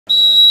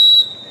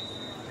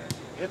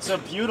It's a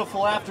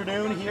beautiful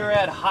afternoon here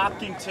at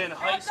Hopkington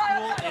High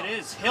School. It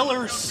is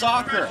Hillers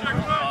soccer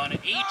on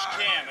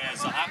HCAM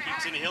as the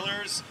Hopkington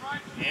Hillers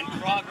in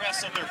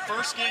progress of their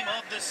first game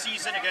of the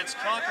season against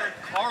Concord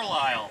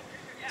Carlisle.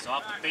 It's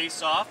off the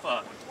face-off,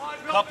 a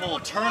couple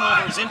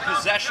turnovers in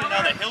possession.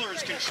 Now the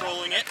Hillers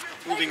controlling it,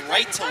 moving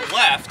right to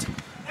left,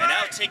 and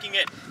now taking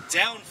it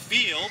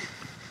downfield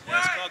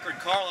as Concord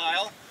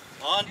Carlisle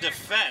on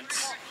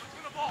defense.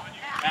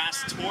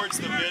 Pass towards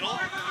the middle.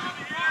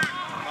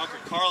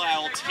 Concord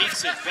Carlisle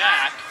takes it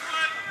back.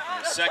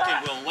 In a second,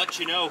 we'll let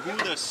you know who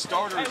the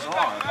starters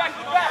are.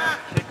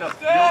 Kick up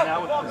field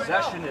now with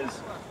possession is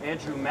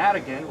Andrew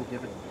Madigan. We'll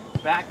give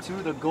it back to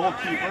the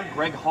goalkeeper,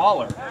 Greg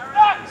Haller.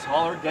 As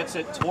Haller gets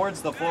it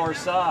towards the far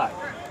side.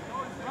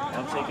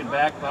 Now taken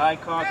back by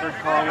Concord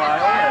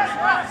Carlisle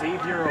as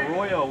Xavier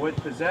Arroyo with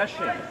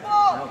possession.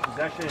 Now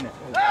possession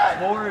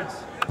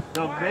towards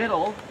the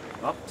middle,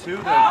 up to the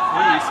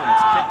crease, and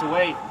it's kicked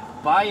away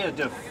by a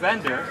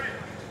defender.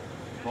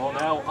 Ball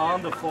now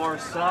on the far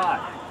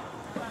side.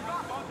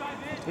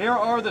 Here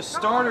are the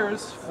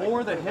starters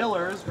for the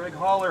Hillers. Greg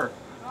Haller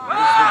is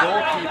the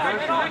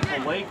goalkeeper. John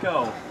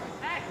Paleko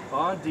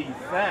on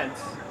defense.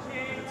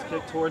 It's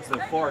kicked towards the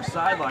far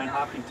sideline.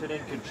 Hopkington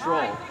in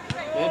control.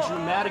 Andrew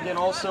Madigan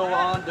also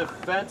on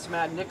defense.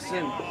 Matt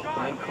Nixon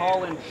and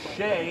Colin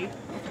Shea,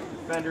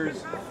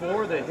 defenders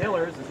for the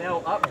Hillers, is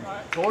now up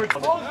towards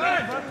from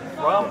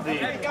the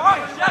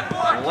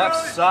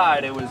left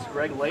side. It was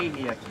Greg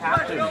Leahy, a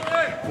captain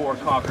for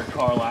Concord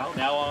Carlisle.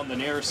 Now on the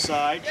near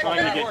side,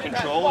 trying to get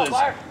control is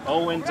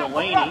Owen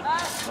Delaney.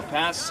 A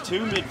pass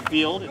to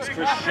midfield. It's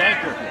Chris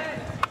Shanker.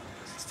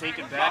 It's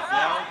taken back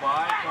now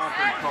by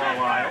Concord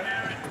Carlisle.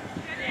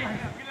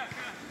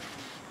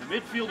 The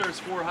midfielders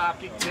for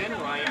Hopkington,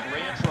 Ryan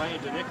Branch, Ryan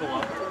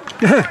DeNicola.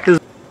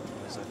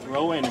 There's a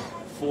throw-in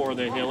for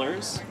the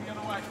Hillers.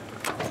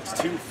 It's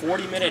two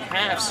 40-minute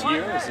halves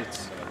here as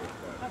it's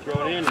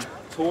thrown in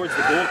towards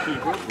the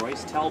goalkeeper,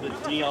 Bryce Talbot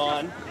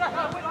Dion,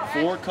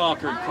 for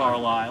Concord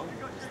Carlisle.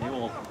 They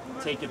will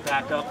take it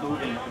back up,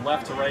 moving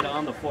left to right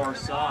on the far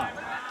side.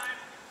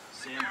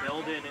 Sam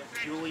Belden,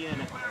 Julian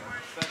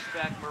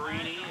Feshback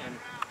Marini, and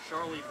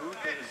Charlie Booth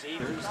and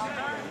Xavier's.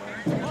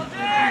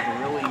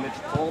 Really,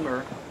 Mitch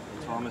Palmer,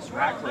 and Thomas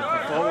Ratcliffe,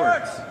 the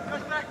forwards.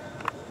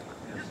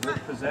 And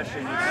with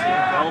possession is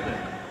Sam Belden.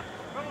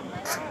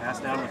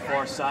 Pass now to the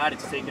far side.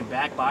 It's taken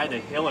back by the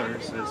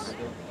Hillers as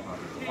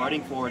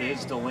fighting for it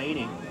is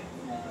Delaney.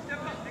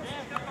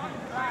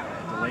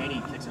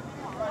 Delaney kicks it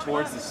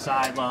towards the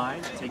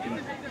sideline, taken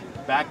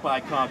back by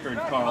Concord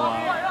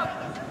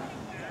Carlisle.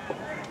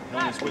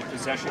 Hillers with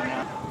possession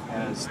now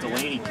as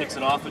Delaney kicks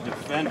it off a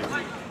defender.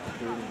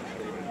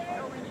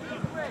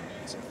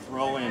 It's a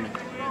throw-in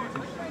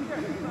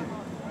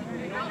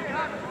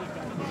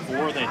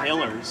for the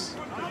Hillers.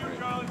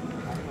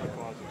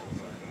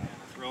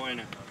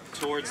 Throw-in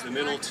towards the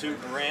middle to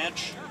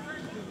Branch.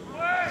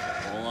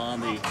 Ball on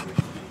the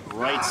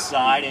right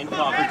side in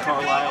Concord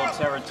Carlisle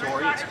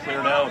territory. It's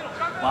cleared out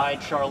by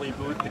Charlie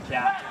Booth, the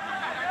captain.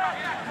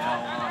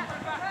 Now on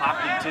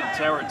Hopkington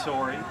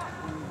territory.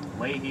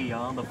 Leahy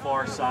on the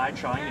far side,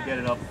 trying to get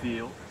it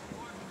upfield.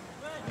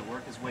 Trying to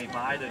work his way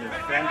by the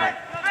defender.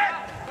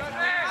 Now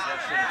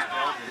possession is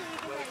Belden.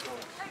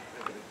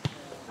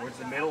 Towards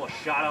the middle, a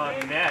shot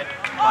on net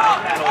by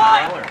Pat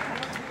O'Malley.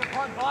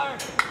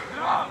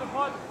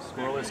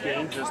 Scoreless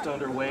game just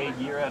underway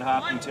here at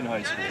Hopkington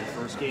High School.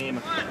 First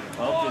game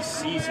of the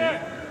season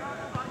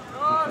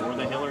for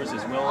the Hillers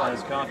as well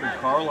as Concord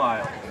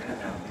Carlisle.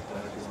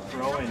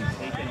 Throw-in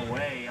taken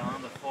away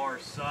on the far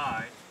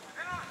side.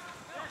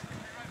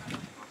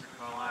 Concord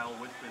Carlisle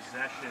with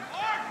possession.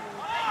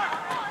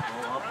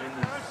 Ball up in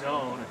the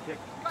zone. A kick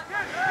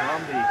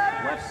from the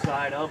left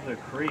side of the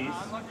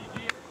crease.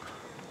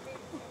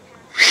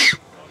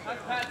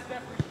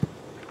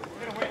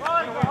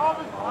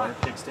 Haller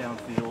kicks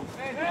downfield. Towards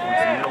the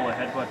middle, a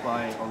headbutt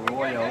by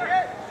Arroyo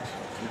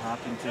in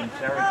Hopkington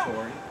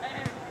territory.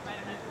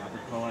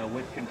 Concord Carlisle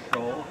with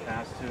control.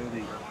 Pass to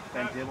the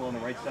Ben Dibble on the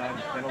right side of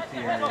the penalty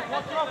area.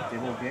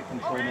 Dibble get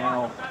control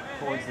now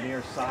towards the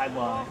near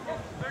sideline.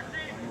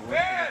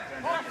 Back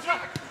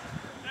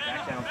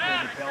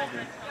downfield to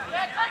Belden.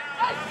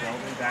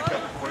 Belden back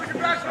up towards the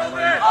near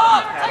sideline.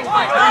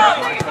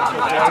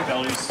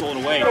 Belden stolen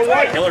away.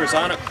 Hillers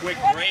on a quick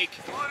break.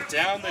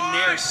 Down the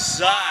near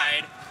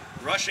side,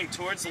 rushing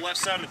towards the left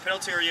side of the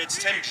penalty area. It's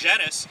Tim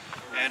Jettis,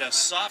 and a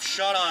soft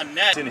shot on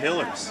net in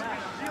Hillers.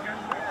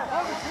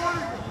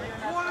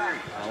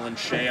 Colin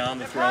Shea on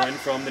the throw-in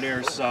from the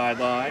near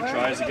sideline.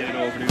 Tries to get it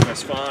over to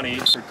Esfani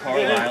for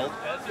Carlisle.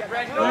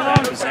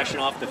 That possession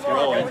off the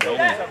throw-in.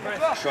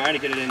 Trying to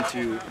get it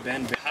into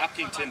Ben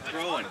Hopkington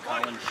throw-in.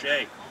 Colin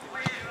Shea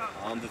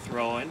on the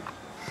throw-in.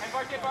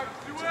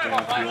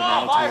 Downfield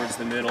now towards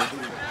the middle.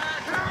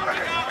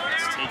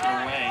 It's taken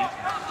away.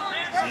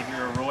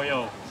 Xavier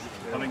Arroyo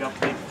coming up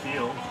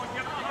midfield.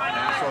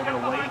 Pass over to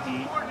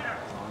Leahy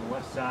on the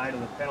left side of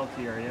the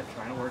penalty area,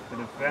 trying to work the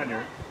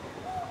defender.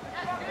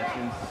 That's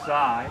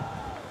inside.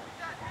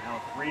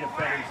 Now three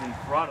defenders in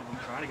front of him,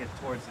 trying to get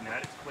towards the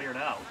net. It's cleared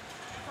out.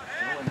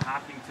 Still in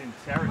Hopkington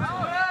territory.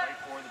 Right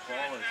for the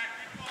ball is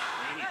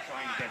Laney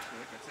trying to get to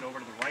it. Gets it over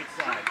to the right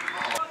side.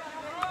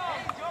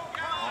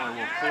 Holler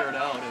will clear it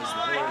out as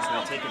the Hillers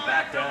will take it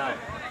back down.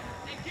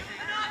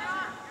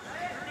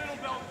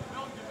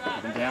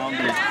 And down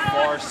the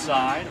far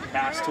side,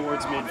 pass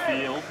towards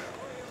midfield.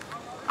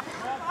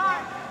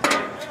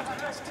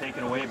 It's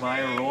taken away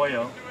by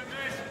Arroyo.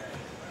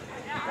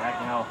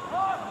 Back now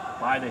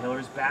by the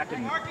Hillers. Back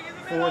in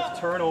fourth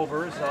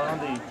turnovers on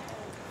the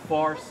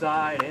far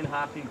side in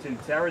Hopkington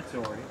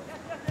territory.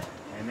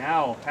 And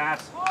now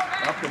pass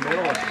up the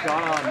middle, a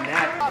shot on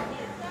net.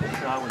 The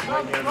shot was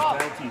right near the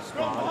penalty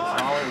spot.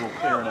 Holler will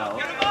clear it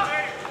out.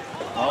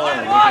 Holler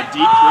with a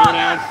deep throw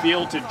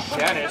downfield to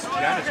Janice.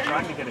 Janice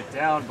trying to get it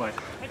down, but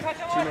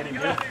too many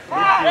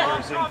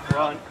midfielders in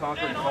front.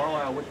 Concord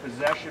Carlisle with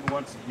possession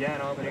once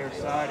again on the near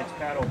side. It's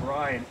Pat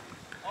O'Brien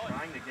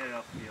trying to get it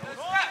upfield.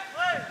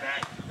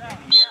 Back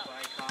in the air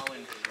by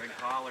Collins. Greg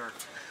Holler, as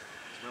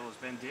well as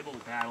Ben Dibble,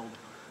 battled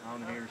on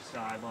the near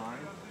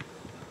sideline.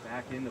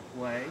 Back into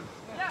play.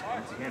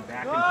 Once again,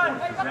 back in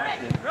forward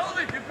possession.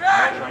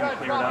 Trying to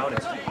clear it out.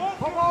 It's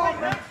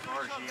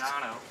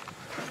Fargiano.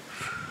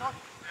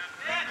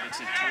 Takes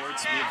it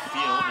towards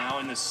midfield, now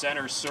in the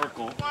center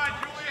circle.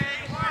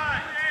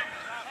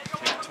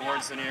 Kick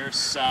towards the near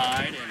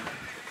side, and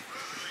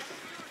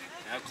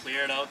now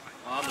cleared out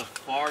on the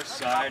far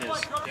side is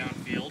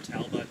downfield.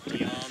 Talbot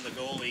Dion, the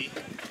goalie.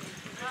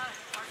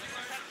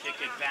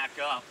 Kick it back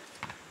up.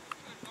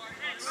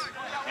 It's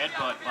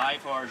headbutt by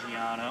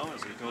Fargiano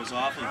as it goes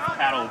off of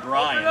Pat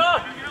O'Brien.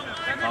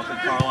 Concord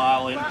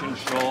Carlisle in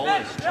control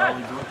as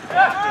Charlie Booth, the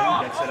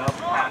captain, gets it up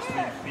past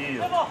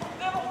midfield.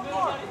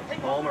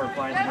 Palmer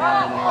finds it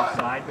on the near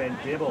side. Ben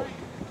Dibble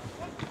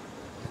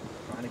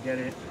trying to get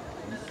it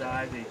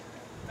inside the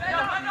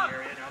penalty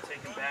area. Now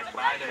taken back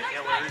by the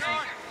Hillers.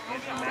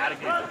 Andrew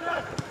Madigan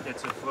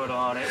gets a foot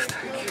on it.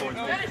 Towards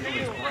midfield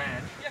is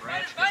Branch.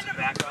 Branch gets it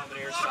back on the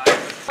near side.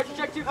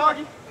 Check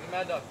 240.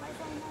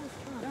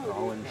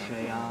 Colin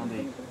Shea on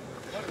the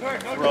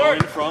throw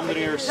in from the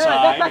near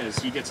side as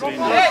he gets it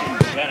into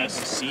Dennis,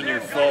 a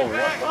senior forward.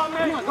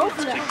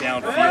 It's kicked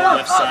downfield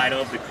left side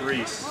of the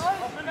crease.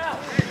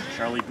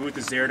 Charlie Booth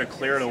is there to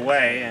clear it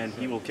away, and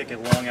he will kick it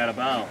long out of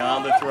bounds.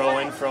 On the throw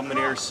in from the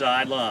near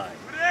sideline.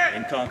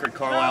 In Concord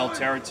Carlisle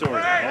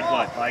territory.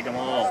 Headbutt by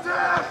Gamal.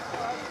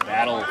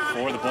 Battle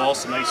for the ball.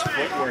 Some nice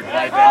footwork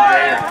by Ben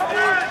Bayer.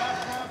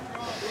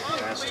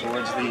 Pass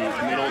towards the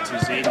middle to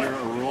Xavier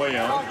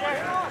Arroyo.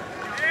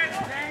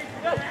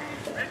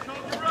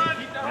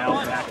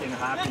 Now back in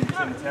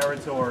Hopkington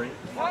territory.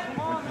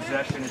 With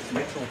possession, it's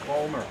Mitchell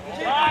Palmer.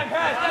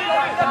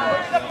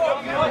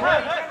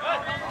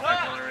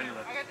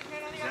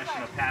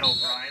 Possession of Pat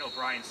O'Brien.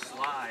 O'Brien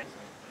slides.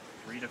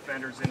 Three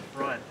defenders in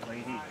front.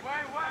 Leahy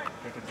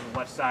kick it to the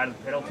left side of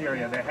the penalty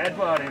area. The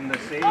headbutt in the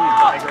save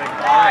by Greg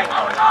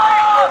Holler.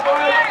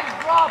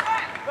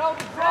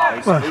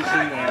 Nice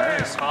vision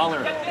there as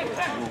Holler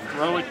will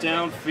throw it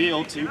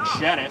downfield to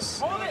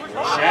Janice.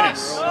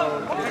 Janice,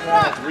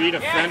 three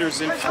defenders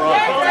in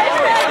front.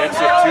 Gets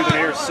it to the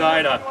near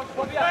side.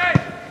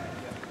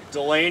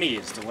 Delaney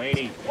is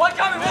Delaney.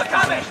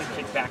 Possession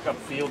kicked back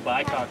upfield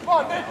by Concord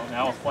Carlisle.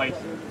 Now a fight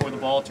for the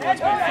ball towards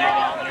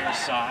midfield on the near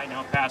side.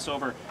 Now pass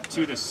over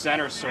to the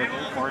center circle.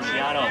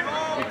 Fargiano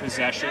with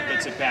possession,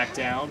 gets it back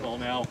down. Ball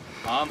now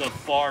on the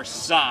far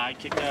side,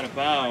 kicked out of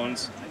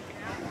bounds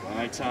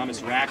by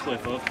Thomas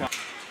Ratcliffe of Concord.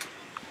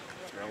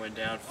 Throwing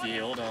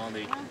downfield on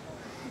the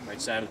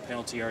right side of the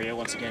penalty area.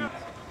 Once again,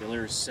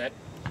 Hillers set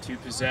to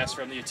possess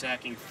from the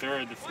attacking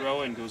third. The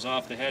throw-in goes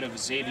off the head of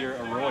Xavier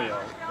Arroyo.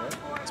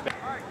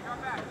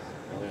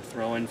 Another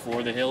throw-in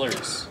for the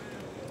Hillers.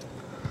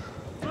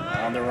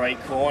 On the right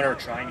corner,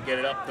 trying to get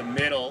it up the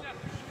middle.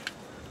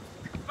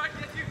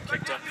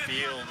 Kicked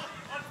upfield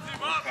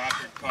for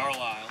Concord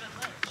Carlisle.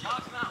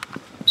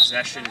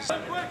 Possession is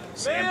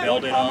Sam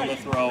Belden on the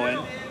throw-in.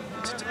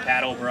 It's to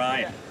Pat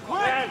O'Brien.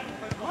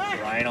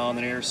 O'Brien on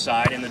the near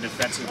side in the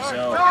defensive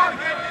zone.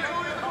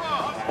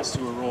 Pass to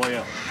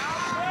Arroyo.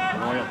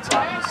 Arroyo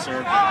top of the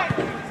circle.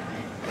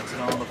 Gets it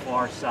on the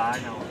far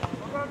side. Now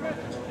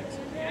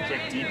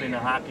kick deep into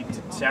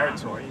Hopkington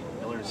territory.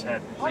 Hillers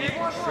had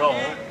control.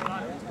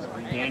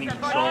 Regaining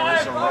control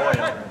is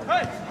Arroyo.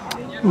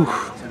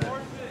 To the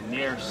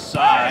near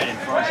side, and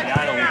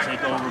Fargiano will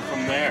take over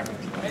from there.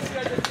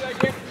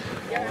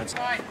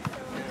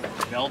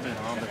 Belden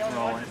on the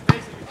throw-in.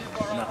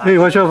 Hey,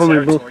 watch out for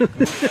me, Bull. Throwing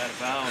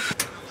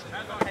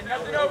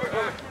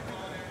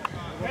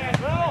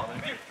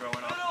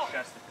off the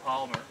chest of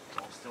Palmer.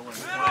 Ball still in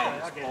play.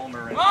 It's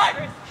Palmer and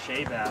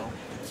Shea battle.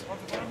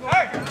 With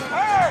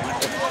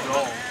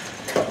control.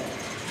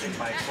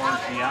 By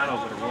Fargiano,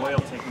 but Arroyo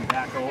taking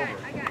back over.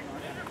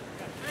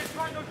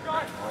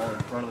 All in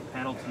front of the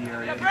penalty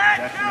area.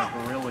 Possession of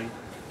Barilli.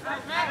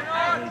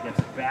 Barilli gets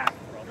it back.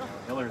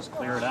 Hillers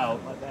clear it out.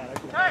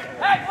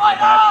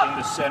 Back in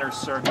the center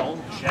circle.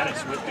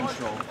 Janice with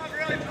control.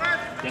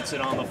 Gets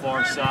it on the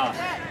far side.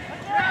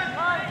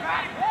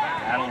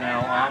 Battle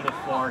now on the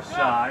far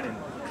side, and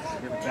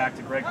give it back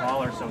to Greg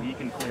Holler so he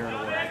can clear it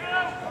away.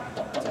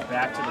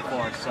 back to the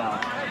far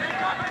side.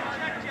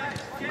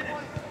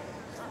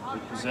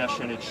 With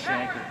possession, it's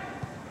Shanker.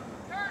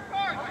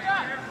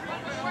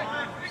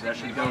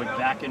 Possession going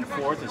back and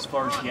forth as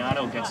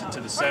Fargiano gets it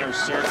to the center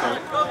circle.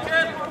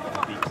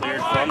 He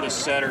cleared from the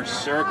center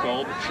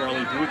circle, but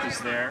Charlie Booth is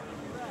there.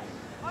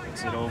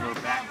 Gets it over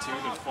back to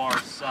the far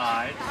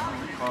side.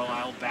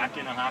 Carlisle back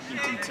into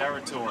Hopkington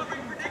territory.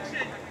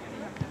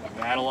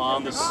 Battle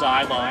on the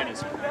sideline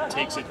as he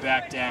takes it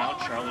back down.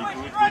 Charlie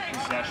Booth with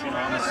possession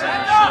on the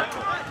center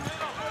circle.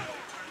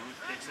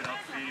 Booth picks it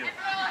upfield.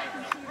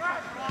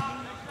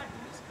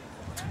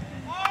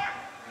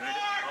 Good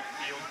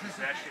upfield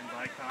possession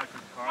by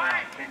Concord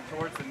Carlisle. Kick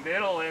towards the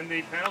middle in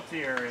the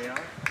penalty area.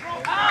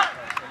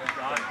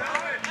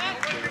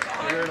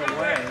 Cleared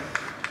away.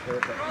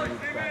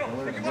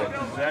 Miller's with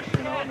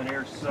possession on the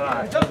near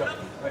side.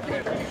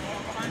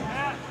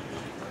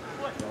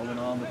 Rolling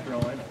on the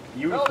throw-in.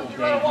 Beautiful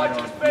day here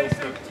on field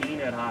 13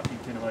 at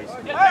Hopkington High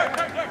School.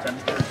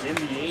 Temperatures in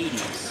the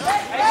 80s.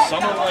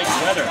 Summer-like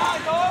weather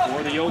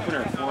for the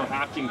opener for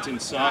Hopkington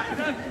soccer.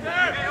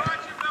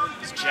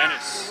 As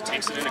Janice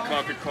takes it into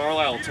Concord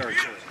Carlisle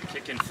territory.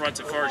 Kick in front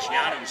to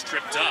Fargiano, who's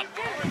tripped up.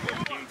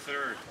 Team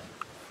third.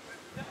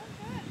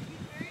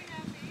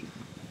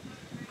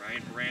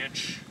 Ryan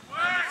Branch on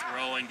the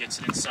throw-in, gets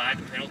it inside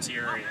the penalty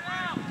area.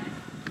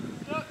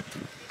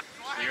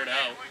 Cleared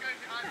out.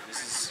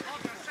 This is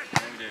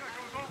going to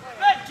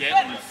get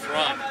in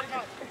front.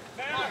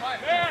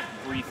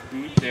 Brief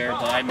boot there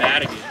by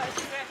Madigan. In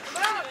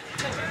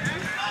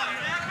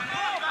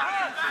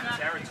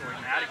territory,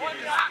 Madigan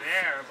is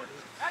there, but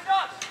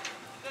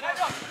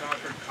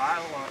Concord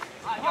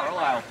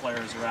Carlisle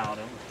players around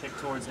him. Kick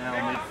towards now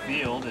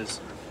midfield as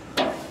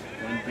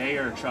when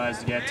Bayer tries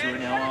to get to it.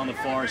 Now on the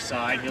far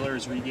side,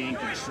 Hillers regain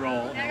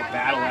control. Now a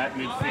battle at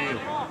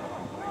midfield.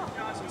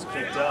 So it's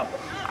kicked up.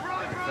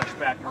 Fresh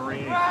back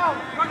Marini.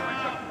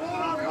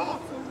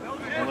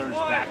 Hillers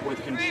back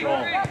with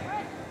control.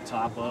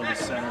 Top of the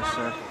center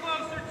circle.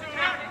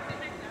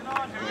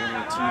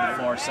 Over to the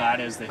far side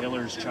as the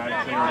Hillers try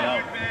to clear it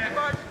out.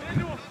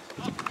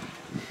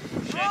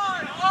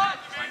 Trying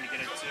to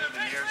get it to the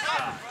near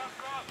side.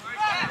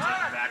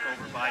 Taken back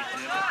over by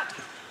Dibble.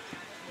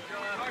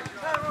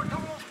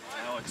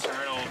 Now a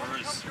turnover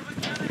as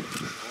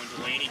Owen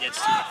Delaney gets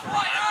to it for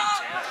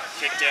Hopkington.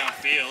 Kick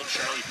downfield.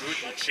 Charlie Booth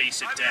will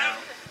chase it down.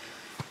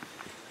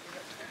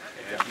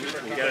 And Booth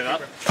will get it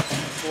up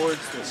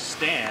towards the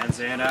stands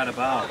and out of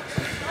bounds.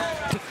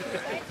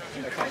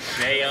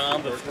 Jay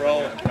on the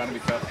throw.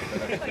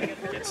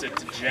 Gets it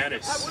to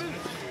Janice.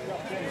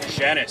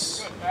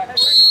 Janice trying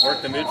to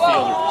work the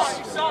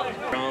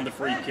midfielders on the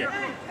free kick.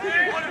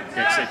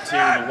 Gets it to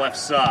the left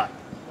side.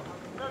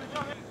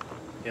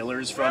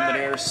 Hillers from the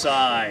near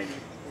side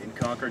in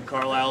Concord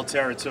Carlisle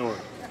territory.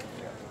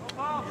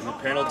 In the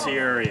penalty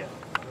area.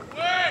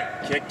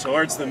 Kick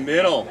towards the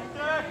middle.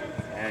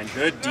 And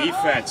good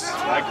defense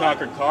by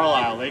Concord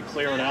Carlisle. They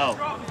clear it out.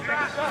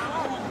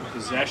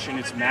 Possession,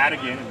 it's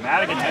Madigan. And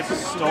Madigan has it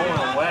stolen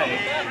away.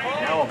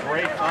 Now a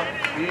break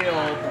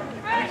upfield.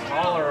 And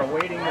Haller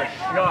awaiting the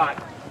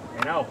shot.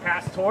 And now a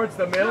pass towards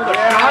the middle. The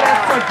shot,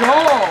 it's a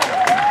goal!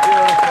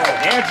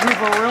 Andrew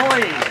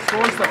Barilli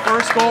scores the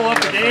first goal of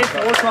the game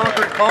for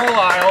Concord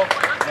Carlisle.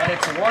 And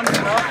it's 1-0.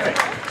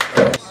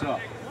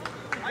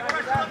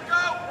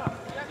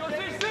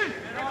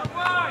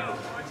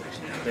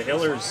 The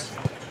Hillers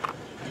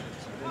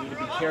need to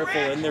be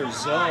careful in their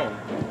zone.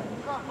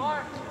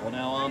 Well,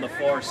 now on the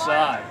far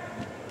side.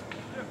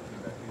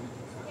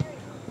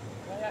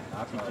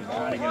 Hopkington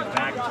trying to get it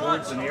back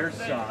towards the near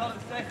side.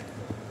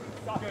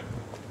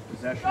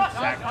 Possession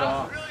sacked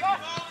off.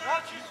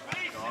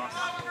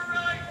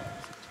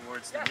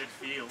 Towards the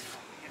midfield.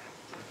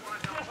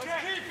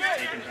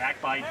 Taken back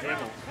by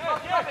Dibble.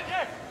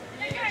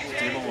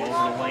 Dibble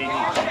over to Leahy.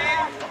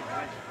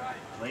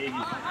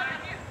 Leahy.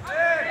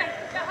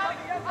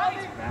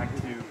 Back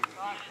to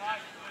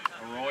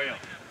Arroyo.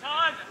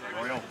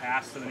 Arroyo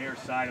pass to the near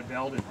side of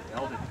Belden.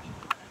 Belden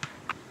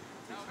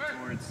takes it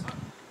towards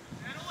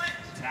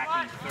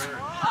attacking third.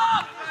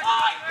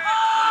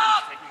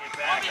 Taking it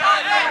back on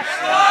the near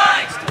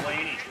side. Next to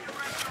Laney.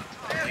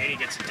 Laney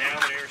gets it down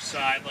the near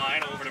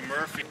sideline over to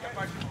Murphy.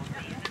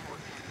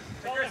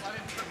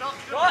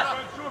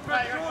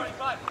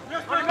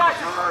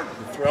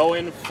 Throw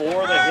in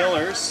for the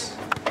Hillers.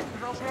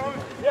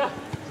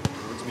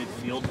 Towards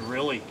midfield,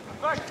 Barilli.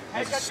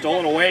 Has it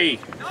stolen away.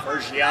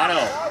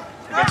 Fargiano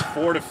against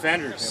 4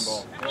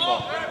 defenders.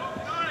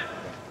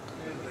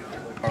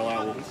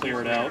 Carlisle will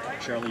clear it out.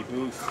 Charlie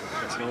Booth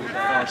gets it over to the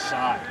far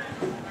side.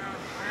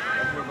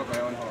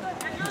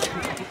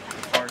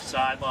 Far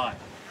sideline.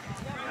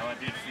 Now at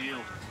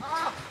midfield.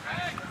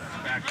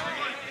 Back to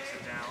Bailey, kicks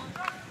it down.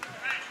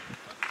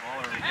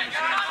 Waller gets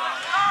hands on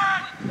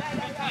it.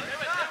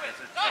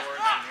 Gets it towards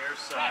the near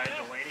side.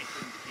 Delaney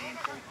couldn't gain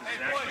full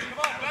possession.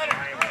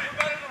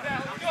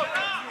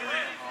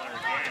 Waller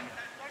again.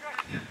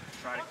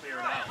 Try to clear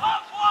it out.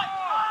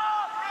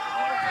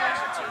 Waller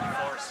throws it to the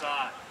far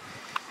side.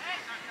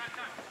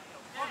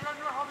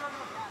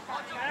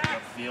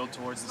 Upfield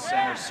towards the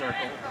center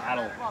circle.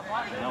 Battle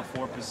now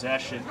for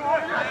possession.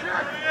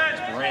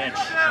 Branch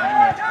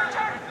trying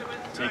to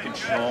take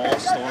control,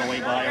 stolen away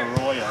by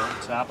Arroyo.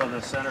 Top of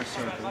the center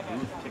circle.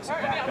 Booth kicks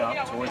it back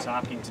up towards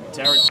Hopkington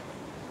territory.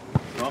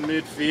 From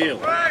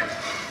midfield.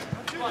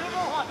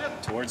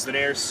 Towards the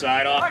near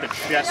side off the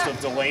chest of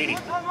Delaney.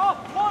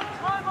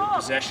 With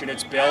possession,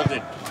 it's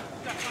Belden.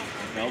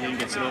 Belden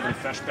gets it over to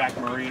Feshback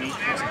Marini.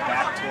 Kicks it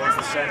back towards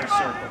the center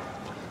circle.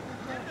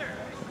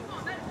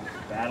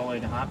 Battle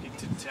in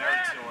Hopkington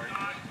territory.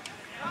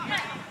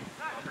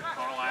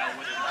 Carlisle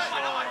with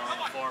control on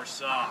the far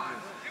side.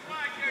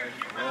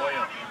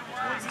 Arroyo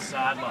towards the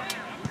sideline.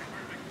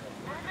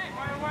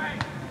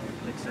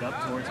 Picks it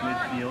up towards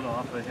midfield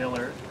off of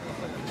Hiller.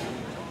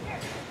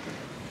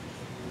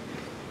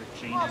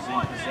 Changes in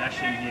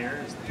possession here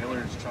as the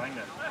Hillers trying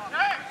to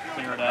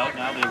clear it out.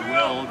 Now they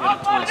will get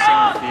it towards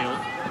center field.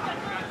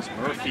 As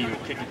Murphy will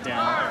kick it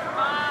down.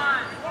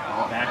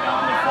 Back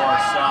on the far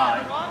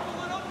side.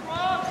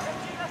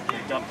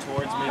 Picked up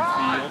towards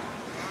midfield.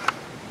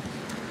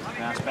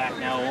 Pass back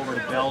now over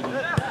to Belden.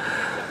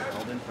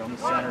 Belden from the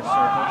center circle,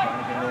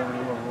 trying to get it over to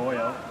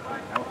Arroyo.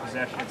 Now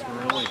possession, it's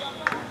Verrilli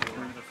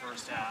through the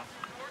first half.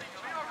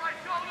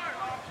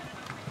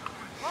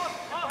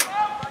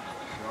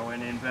 Throw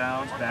in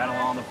inbounds, battle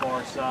on the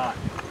far side.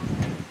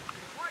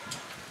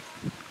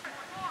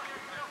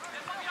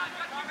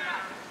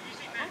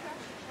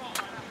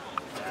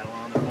 Battle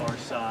on the far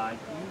side.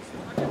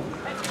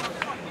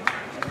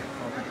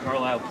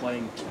 Carlisle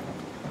playing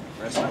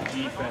aggressive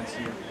defense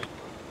here.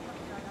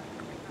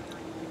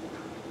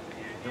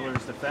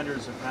 Hiller's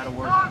defenders have had to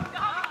work a lot of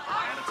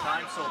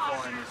time so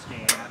far in this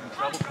game. Having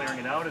trouble clearing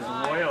it out as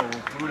Arroyo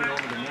will boot it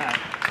over the net.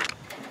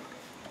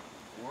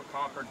 For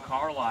Concord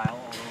Carlisle,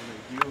 although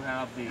they do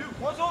have the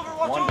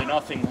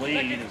 1-0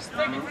 lead as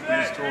the move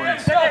moves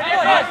towards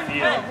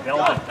midfield.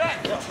 Belden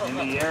in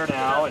the air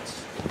now.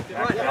 It's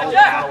Bell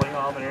battling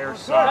on the near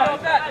side.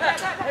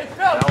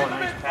 Bell, a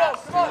nice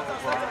pass to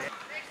O'Brien.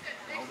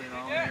 Belden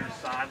on the near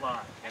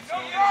sideline. Gets it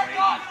over to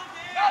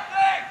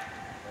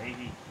Leahy.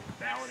 Leahy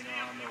battling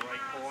on the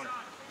right corner.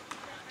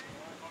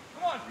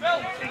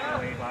 Taken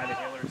away by the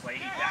Hillers.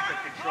 Leahy back in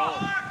control.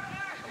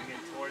 Coming in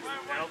towards the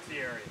penalty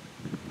area.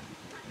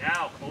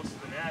 Now close to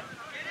the net.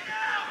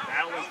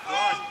 Battle in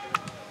front.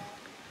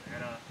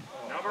 And a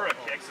number of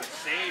kicks. A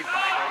save by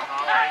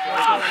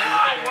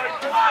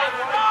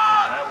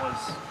That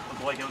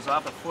looked like it was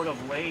off the foot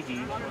of Leahy.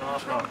 Went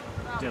off a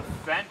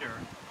defender.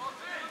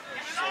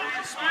 Slowed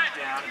the speed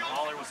down, and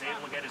Haller was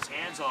able to get his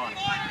hands on it.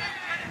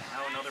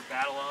 Now another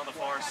battle on the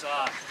far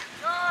side.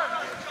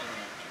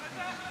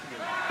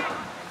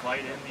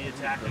 Fight in the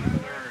attacking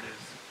third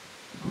is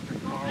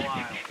Concord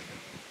Carlisle.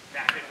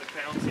 Back into the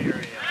penalty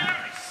area.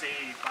 Nice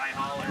save by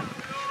Haller.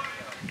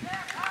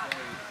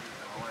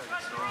 Haller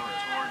gets over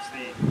towards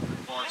the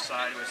far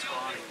side,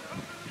 responding.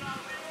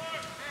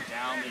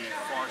 Down the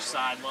far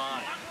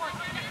sideline.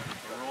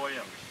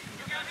 Arroyo.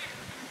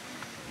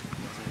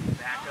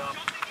 Back up.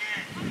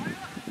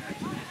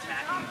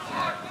 Attacking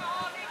third.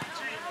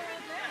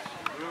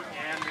 Boot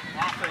and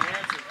off the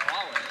hands of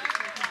Haller.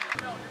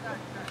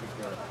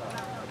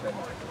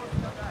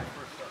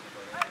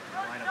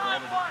 Line up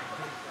over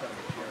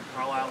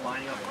Carlisle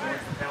lining up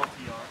towards the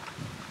penalty yard.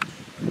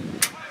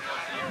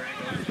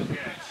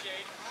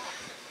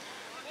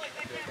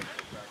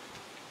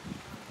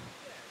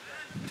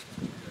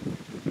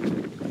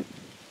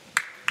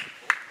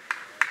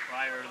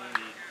 Prior to the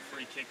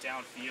free kick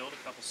downfield, a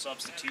couple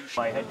substitutions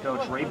by head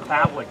coach Ray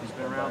Pavlik, who's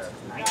been around since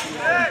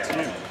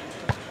 1992.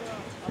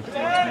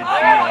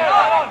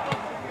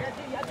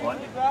 Towards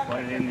midfield. Put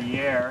it in the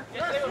air.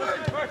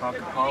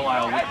 Concord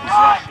Carlisle with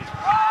possession.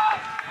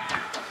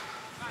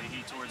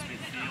 Leahy towards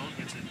midfield,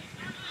 gets it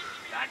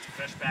back to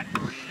Feshback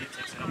Marini,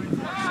 takes it up the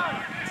far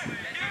side.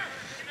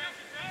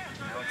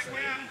 Now it's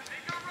Leahy.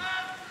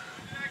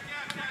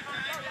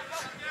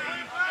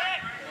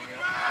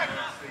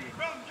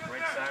 The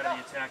right side of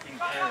the attacking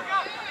third.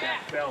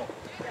 Back Bell.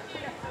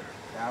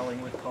 Battling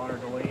with Connor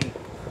Delaney.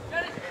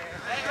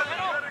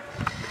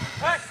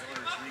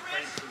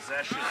 Reclaims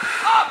possession.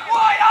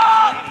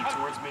 Delaney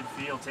towards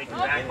midfield, taken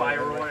back by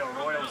Arroyo.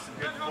 Arroyo with some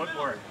good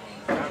footwork.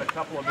 Found a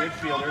couple of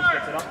midfielders,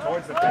 gets it up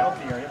towards the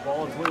penalty area.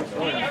 Ball is loose.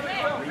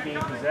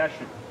 Regain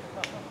possession.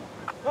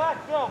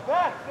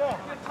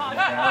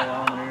 Battle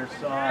on the near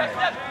side.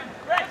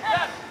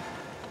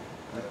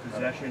 With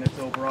possession, it's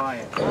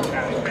O'Brien.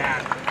 Coming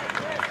back.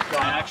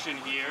 Action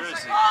here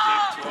as it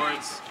kicked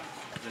towards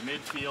the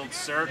midfield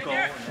circle.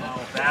 And now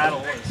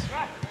battle is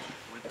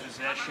with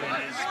possession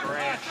is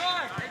Branch.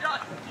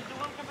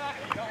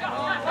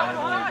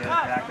 Get it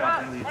back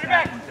up into the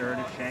attacking third.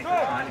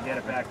 Schenker trying to get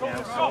it back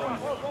down. Sullivan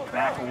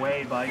back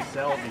away by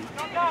Selby.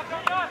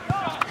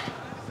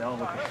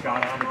 Selby with a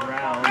shot on the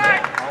ground.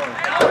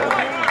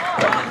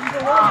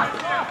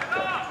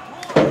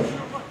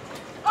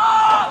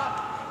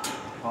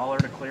 Haller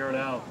to clear it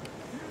out.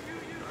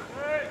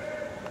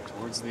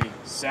 Towards the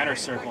center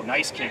circle.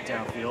 Nice kick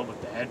downfield, but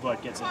the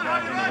headbutt gets it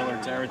back into Hiller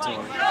territory.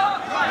 And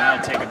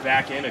now take it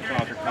back into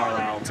Concord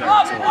Carlisle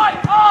territory.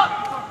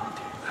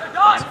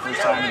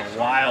 first time in a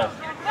while.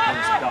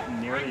 Hillers have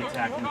gotten near the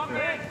attacking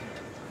third.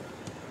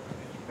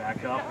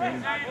 Back up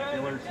in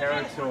Hiller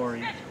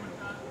territory.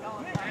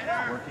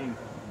 Working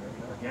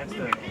against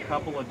a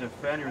couple of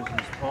defenders.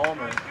 There's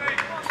Palmer.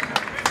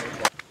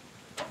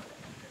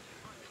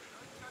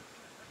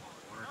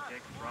 Corner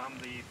kick from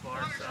the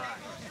far side.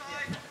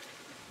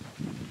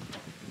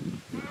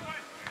 And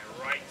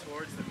right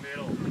towards the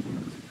middle.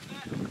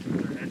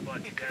 Their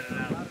headbutt to get it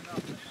out.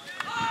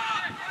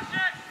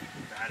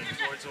 Batting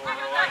towards Arroyo.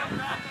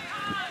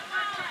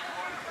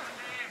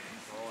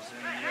 Rolls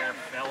in the air,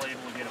 fell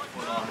able to get a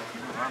foot on it.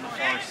 On the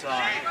far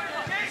side.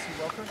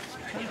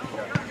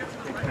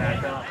 Kick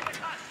back up.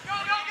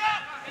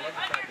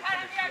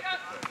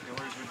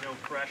 Hillers with no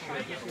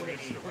pressure.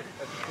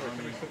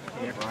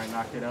 Brian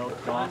knocked it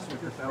out. Doss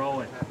with the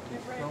throw-in.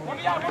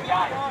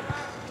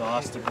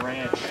 Doss to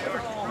Branch.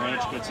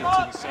 Branch gets it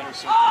to the center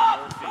circle to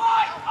Murphy.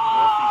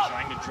 Murphy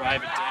trying to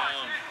drive it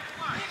down.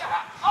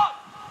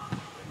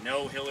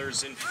 No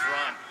Hillers in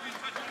front.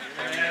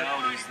 Coming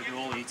out is the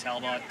goalie,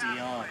 Talbot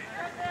Dion.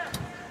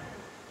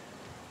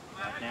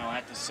 Now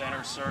at the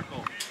center circle.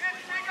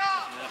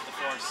 Left the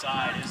far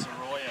side is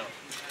Arroyo.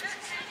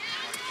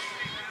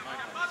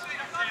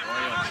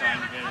 Arroyo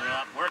trying to get it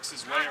up. Works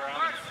his way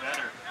around the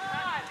defender.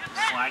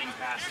 Sliding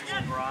past to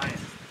O'Brien.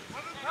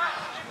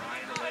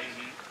 O'Brien to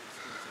Leahy.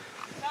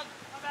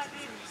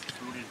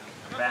 Booted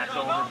back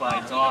over by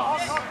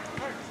Doss.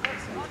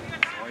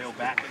 Arroyo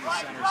back in the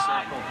center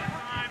circle.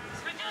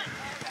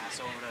 Pass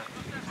over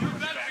to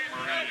back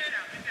Marie.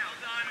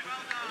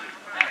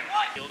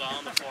 Field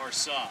on the far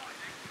side.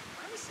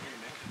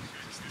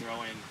 Just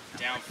throwing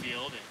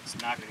downfield and it's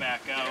knocked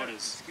back out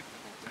as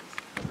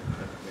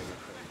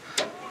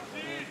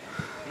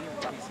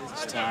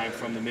it's time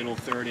from the middle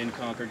third in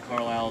Concord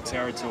Carlisle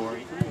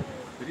territory.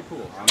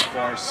 On the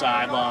far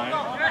sideline.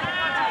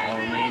 Ball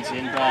remains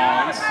in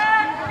bounds.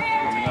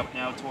 Coming up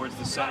now towards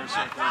the center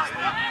circle is Leahy,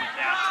 the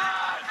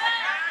captain.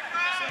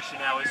 Possession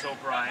now is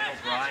O'Brien.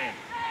 O'Brien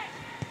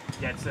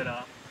gets it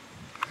up.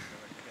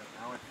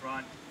 Now in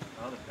front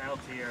of the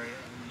penalty area.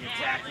 The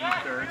attacking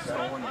third,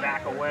 stolen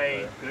back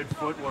away. Good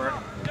footwork.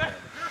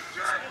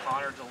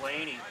 Connor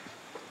Delaney.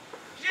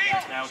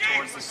 Now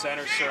towards the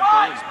center circle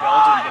as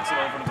Belgium gets it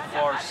over to the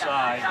far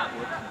side.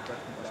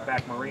 Push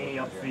back Marini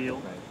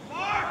upfield.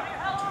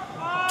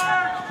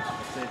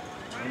 Gets it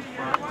in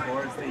front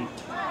towards the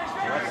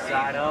left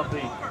side of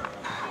the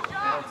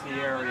penalty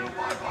area.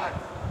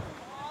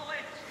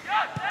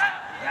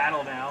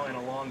 Battle now in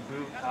a long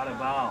boot out of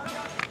bounds.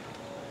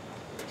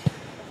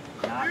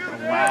 Not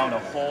allowed a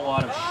whole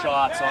lot of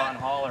shots on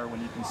Holler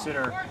when you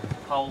consider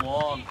how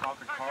long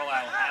Concord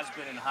Carlisle has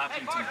been in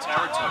Hopkington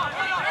territory.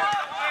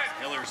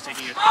 Hillers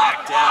taking it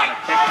back down, a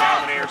kick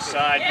down the near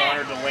side.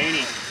 Connor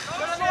Delaney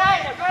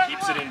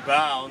keeps it in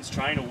bounds,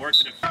 trying to work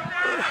it.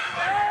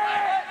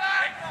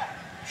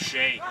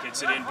 Shea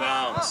gets it in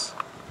bounds.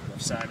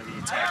 Left side of the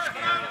attacking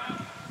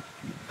area.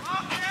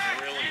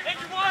 Really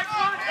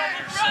on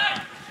their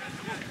side.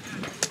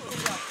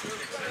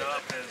 Picks it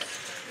up as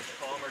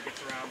Palmer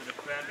gets around the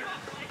defender.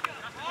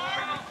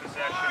 Palmer with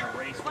possession, a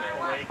race with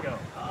Paleko.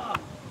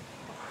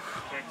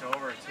 Kicked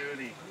over to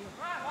the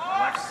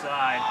left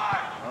side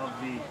of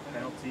the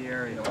penalty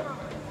area.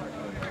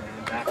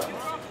 And back.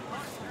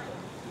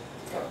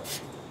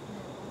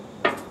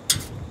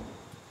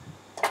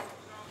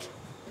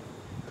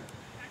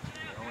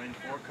 Going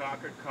for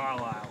Concord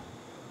Carlisle.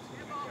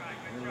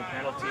 Into the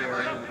penalty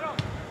area.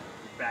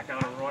 Back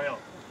out Arroyo.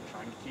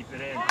 Trying to keep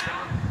it in.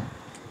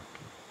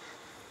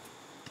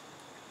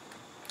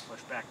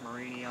 Push back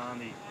Marini on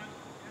the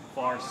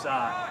far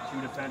side.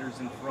 Two defenders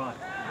in front.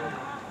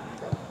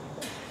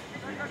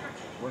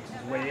 Works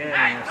his way in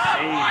and a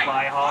save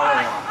by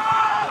Holler.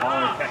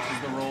 Holler catches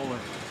the roller.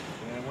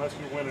 Yeah, unless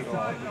we win it all,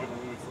 we're going to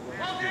lose the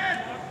last game.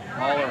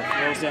 Holler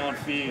throws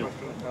downfield.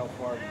 How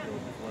far to go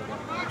before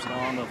that. Moves it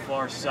on the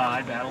far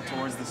side. Battle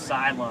towards the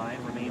sideline.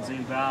 Remains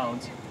in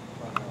bounds.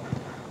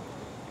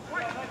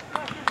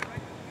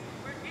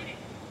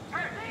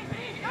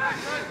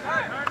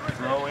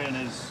 Throw in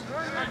is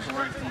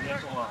towards the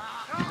Nicola.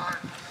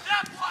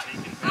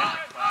 Taken back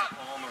by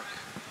Palmer.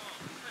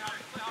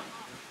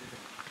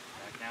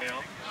 Back now.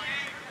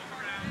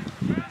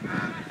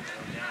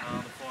 Down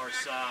on the far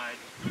side.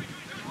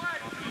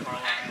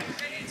 Carlisle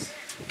needs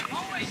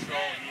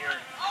control here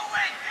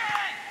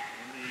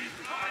in the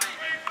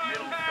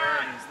middle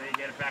third as they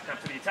get it back up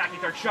to the attacking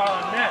third. Shot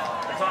on net.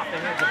 It's off the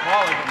hands of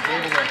Holland and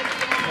able to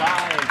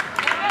slide and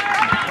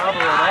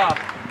cover it up.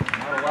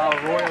 Not allow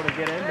Arroyo to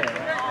get in there.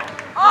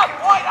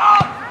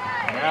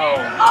 Now,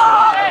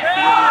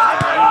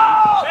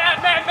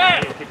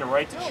 kick it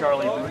right to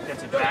Charlie Booth,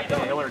 gets it back to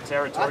Hiller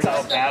territory.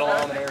 Now battle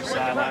on the near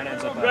sideline,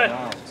 ends up out of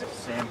bounds.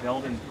 Sam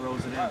Belden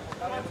throws it in.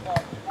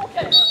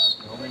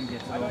 Belden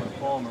gets it over to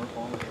Palmer.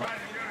 Palmer tries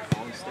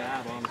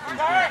stab on the free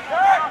kick.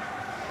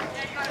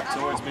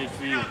 Towards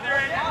midfield.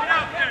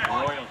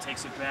 Royal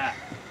takes it back.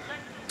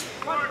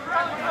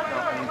 Back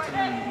up into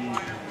the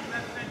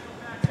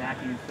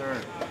attacking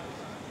third.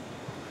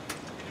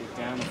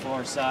 Down the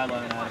far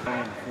sideline out of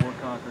game for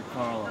Concord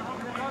Carlisle.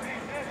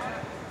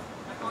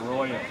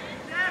 Arroyo.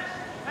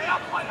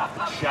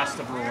 The chest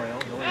of Arroyo.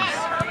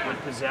 Hillers with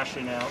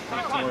possession out.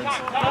 Pick towards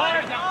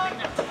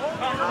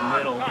the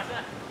middle.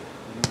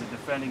 And the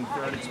defending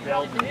third, it's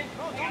Belden.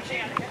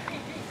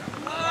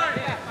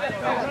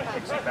 Belden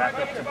kicks it back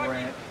up to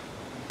Brant.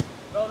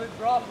 Brant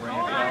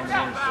down the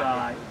other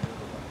side.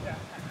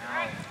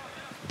 Now,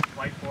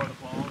 fight for the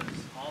ball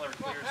as Holler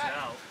clears it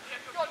out.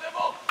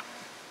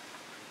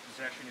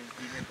 Possession is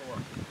D. Nicola.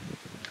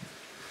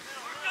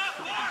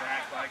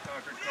 Back by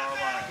Concord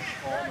Carlisle.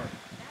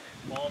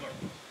 Palmer.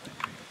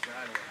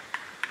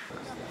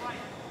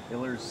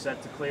 Hillers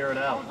set to clear it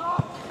out.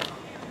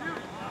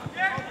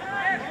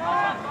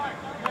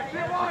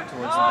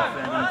 Towards the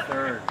defending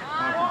third.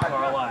 Concord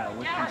Carlisle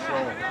with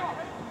control.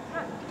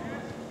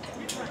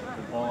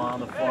 The ball on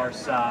the far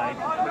side.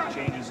 Quick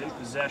changes in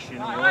possession.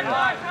 Arroyo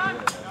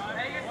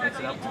gets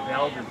it up to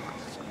Belden.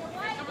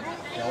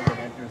 Belden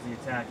enters the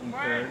attacking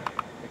third.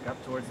 Pick up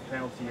towards the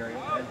penalty area.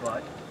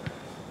 Headbutt.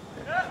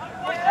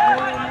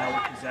 Arroyo now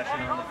with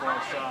possession on the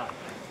far side.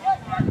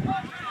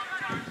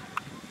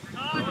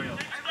 Arroyo.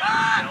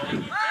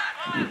 Belden.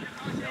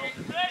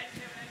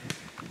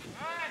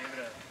 Give it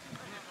a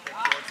kick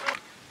towards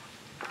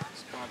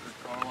Concord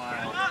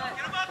Carlisle.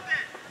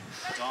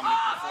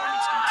 Dominant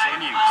performance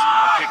continues.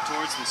 Now a kick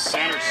towards the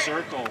center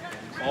circle.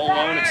 All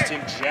alone, it's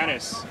Tim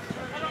Jennis.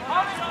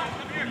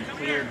 He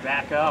cleared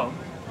back out.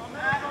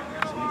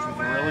 Change with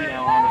Verrilli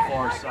now on the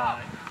far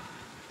side.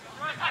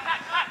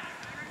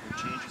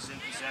 Changes in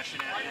possession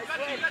at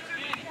midfield.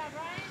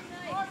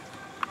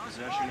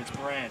 Possession, it's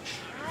Branch.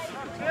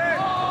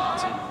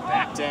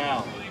 Back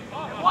down.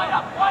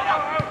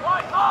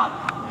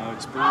 Now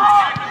it's Booth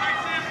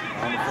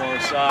on the far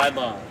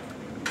sideline.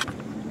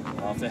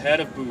 Off the head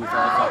of Booth,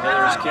 off the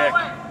Hillers kick.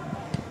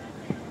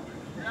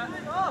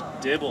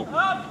 Dibble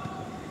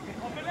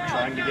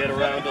trying to get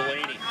around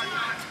Delaney.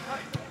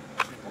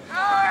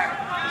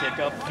 Kick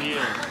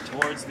upfield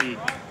towards the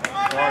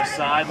far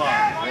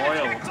sideline.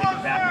 Royal will take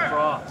it back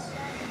across.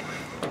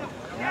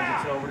 Now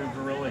gets over to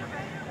Verrilli.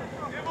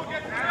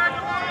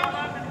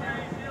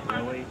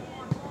 Verrilli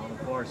on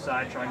the far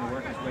side trying to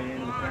work his way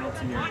into the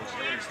penalty area.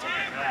 Hillers take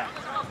it back.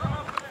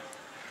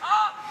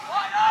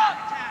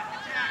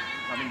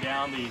 Coming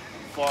down the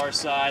far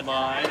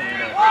sideline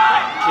and a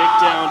kick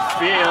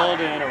downfield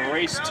and a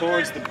race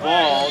towards the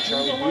ball.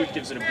 Charlie Booth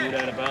gives it a boot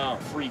out of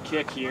bounds. Free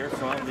kick here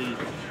from the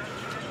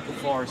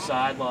far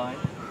sideline.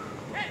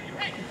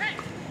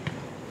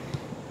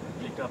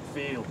 Kick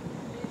upfield.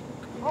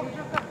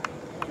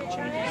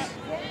 Changes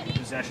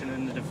possession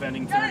in the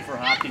defending third for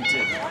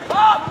Hopkington.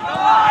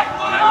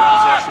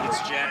 Now possession,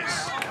 it's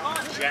Janis.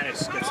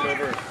 Janis gets it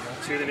over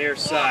to the near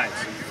side.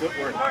 Some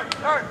footwork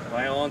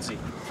by Onzi.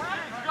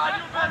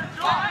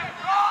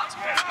 It's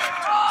back up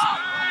towards the middle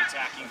of the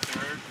attacking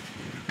third.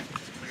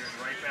 It's cleared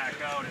right back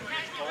out. And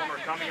Palmer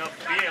coming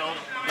upfield.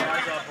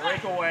 Tries a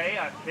breakaway.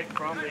 A kick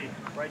from the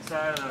right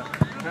side of the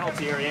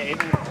penalty area.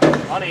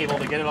 Unable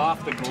to get it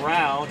off the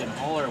ground. And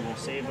Holler will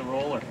save the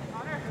roller.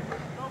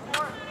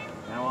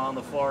 Now on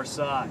the far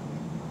side.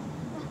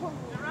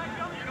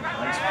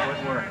 Nice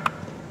footwork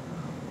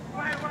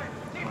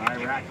by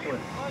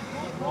Ratcliffe.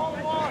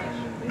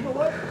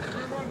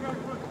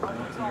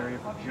 Penalty area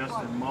for just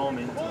a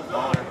moment.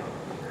 Holler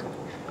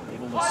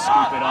able to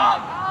scoop it up.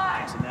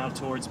 Takes it now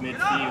towards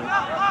midfield.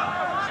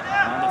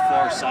 On the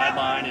far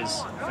sideline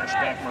is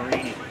Fetchback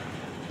Marini.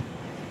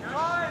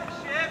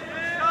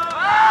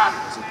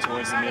 Takes it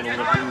towards the middle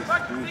of Booth.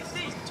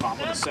 Booth, top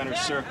of the center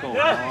circle.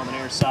 Now on the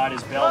near side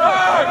is Belden.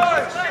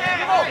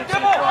 Gets it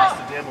across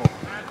to Dibble.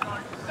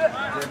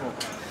 Dibble.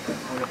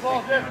 With a pick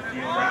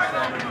downfield. Right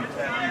side of the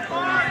attacking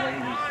third is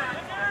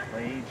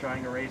Leahy. Leahy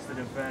trying to race the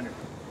defender.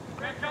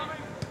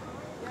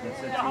 Gets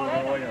it to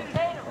Arroyo.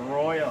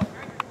 Arroyo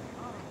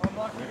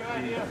with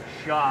the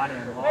shot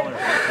and Holler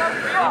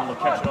able to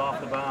catch it off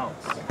the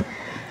bounce.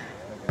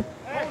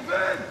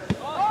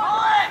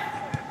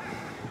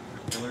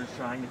 Hillers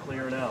trying to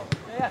clear it out.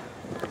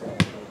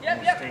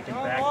 It's taken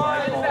back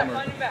by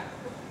Palmer.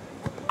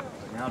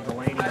 Now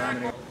Delaney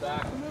on the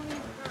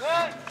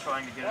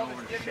trying to get it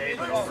over to Shea,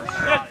 but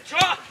overshot it.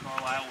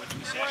 Carlisle with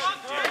possession.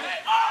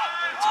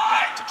 It's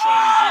back to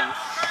Charlie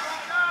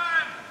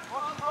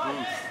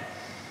Booth. Booth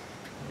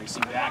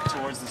racing back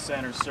towards the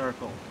center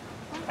circle.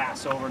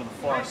 Pass over to the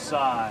far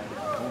side.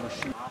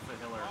 Overshoot off the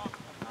Hiller on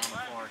the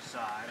far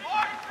side.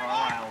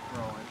 Carlisle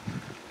throwing.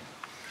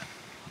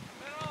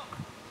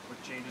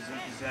 Quick changes in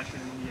possession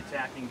in the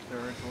attacking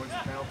third towards the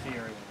penalty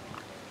area.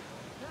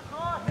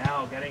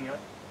 Now getting it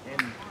in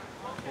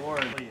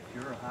forward. If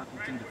you're a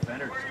Hopkington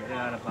defender, just get it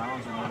out of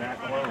bounds when you're that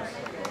close.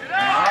 And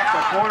off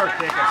the corner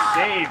kick, a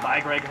save by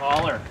Greg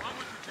Holler.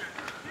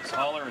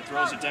 Holler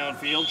throws it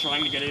downfield,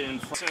 trying to get it in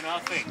front.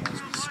 2-0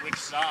 as we switch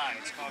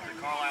sides. Concord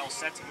Carlisle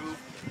set to move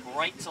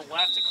right to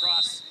left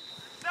across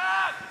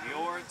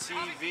your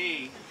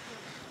TV.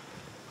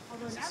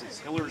 This is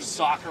Hillers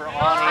Soccer on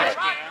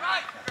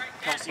HCAM.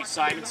 Kelsey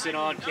Simonson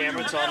on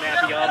camera, Tom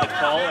Nappy on the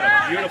call, and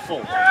a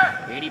beautiful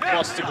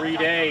 80-plus degree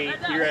day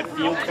here at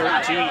Field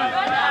 13.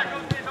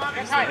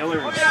 As the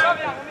Hillers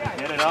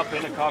get it up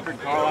into Concord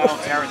Carlisle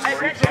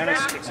territory.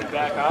 Janice kicks it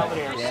back on the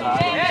near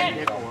side.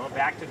 Nicola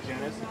back to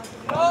Janice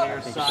on the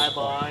near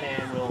sideline,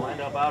 and we'll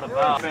end up out of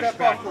bounds. Step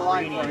off the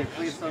line,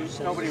 please.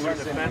 Nobody He's runs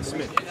a in.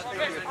 defenseman.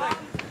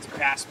 It's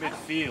past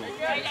midfield.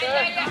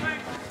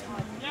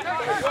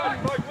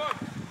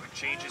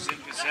 Changes in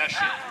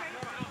possession.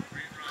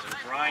 So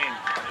Brian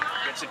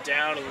gets it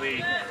down to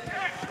the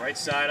right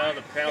side of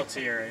the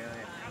penalty area.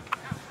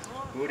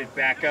 Booted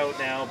back out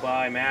now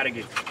by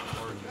Madigan.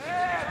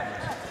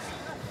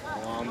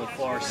 Along the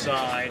far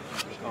side,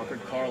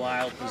 Concord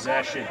Carlisle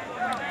possession.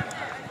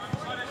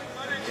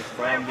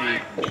 From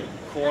the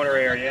corner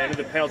area into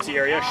the penalty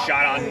area,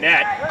 shot on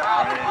net,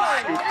 and it's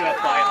scooped up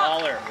by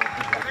Holler.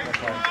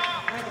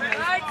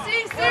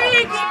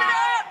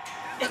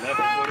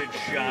 Left-footed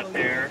shot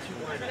there,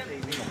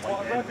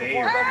 and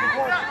Bayer.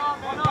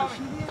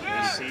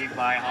 Received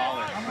by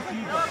Holler.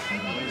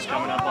 He's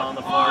coming up on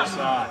the far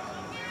side.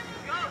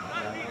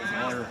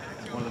 Holler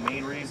is one of the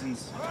main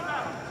reasons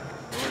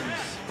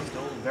Hiller's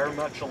still very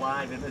much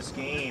alive in this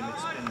game.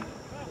 It's been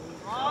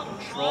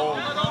controlled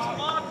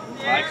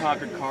by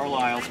Concord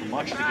Carlisle for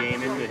much of the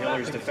game into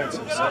Hiller's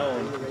defensive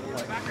zone.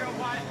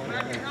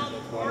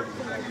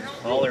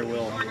 Holler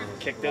will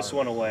kick this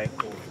one away.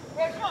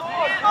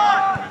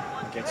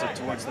 Gets it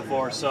towards the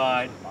far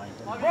side.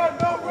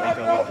 Waco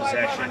with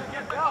possession.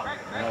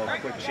 Now a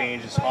quick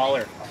change is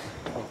Holler.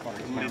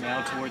 Booted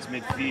now towards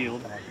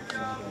midfield.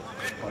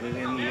 Put it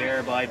in the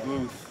air by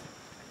Booth.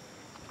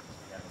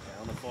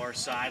 Down the far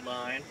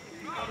sideline.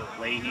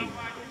 Leahy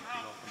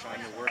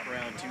trying to work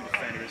around two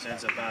defenders,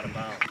 ends up out of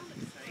bounds.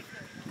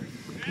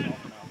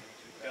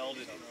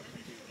 Belden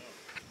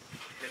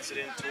gets it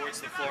in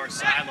towards the far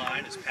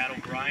sideline as Pat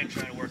O'Brien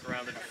trying to work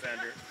around the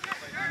defender.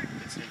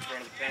 Gets it in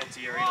front of the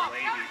penalty area to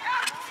Leahy.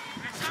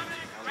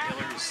 Now the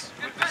Hillers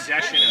with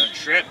possession, a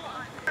trip.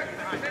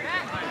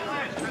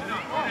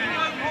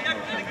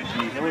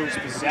 The Hillers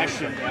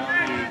possession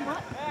down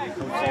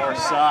the far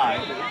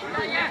side.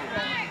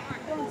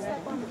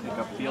 Pick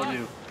up field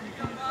to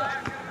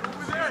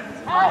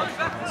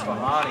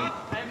Svahani.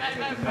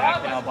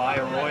 Back now by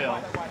Arroyo.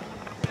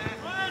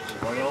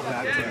 Arroyo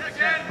back to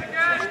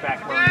flashback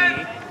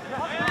Marini.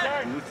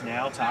 Booth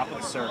now top of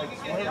the circle.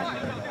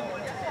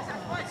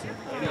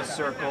 In the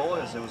circle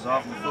as it was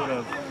off the foot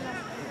of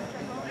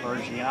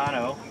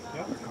Bergiano.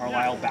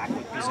 Carlisle back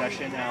with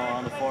possession now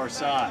on the far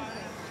side.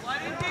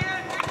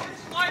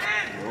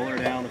 Roller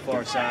down the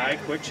far side.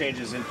 Quick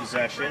changes in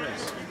possession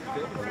as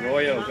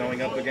Arroyo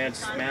going up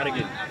against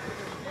Madigan.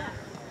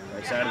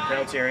 Right side of the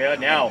penalty area.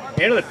 Now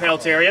into the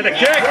penalty area. The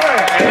kick!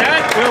 And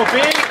that will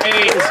be a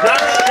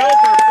top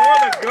choker for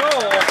the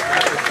goal.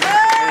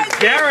 And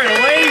Garrett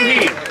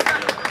Leahy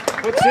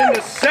puts in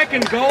the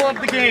second goal of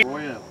the game.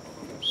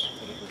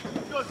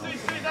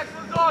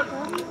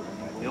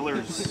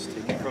 Hillers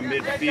taking from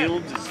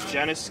midfield as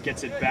Janice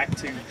gets it back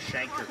to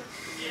Shanker.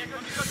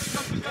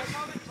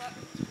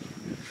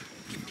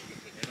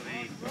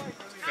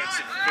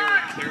 Defensive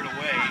third cleared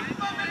away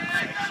by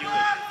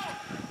Hewlett.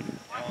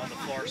 Now on the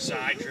far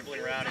side,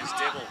 dribbling around is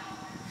Dibble.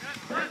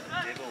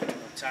 Dibble on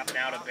top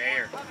now to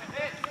Bayer.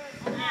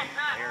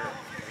 Bayer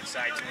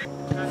inside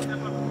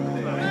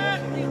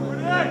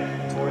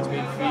towards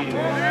midfield.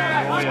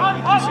 Arroyo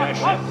in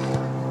possession.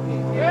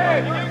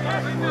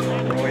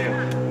 Arroyo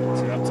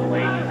gets it up to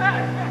Leahy.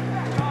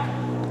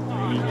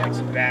 He kicks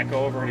it back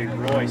over to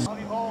Royce.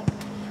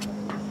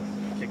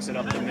 Kicks it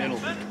up the middle.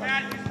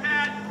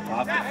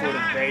 Off the foot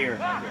of Bayer.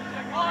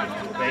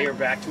 Bayer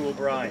back to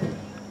O'Brien.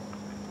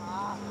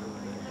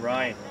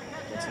 O'Brien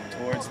gets it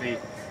towards the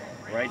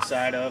right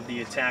side of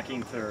the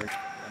attacking third.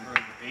 Member of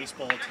the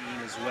baseball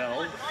team as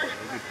well. A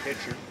good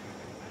pitcher.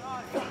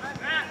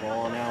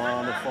 Ball now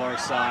on the far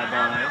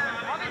sideline.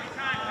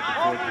 Back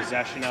and forth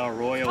possession now.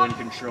 Arroyo in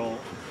control.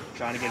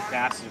 Trying to get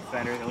past the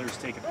defender. Hillers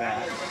take it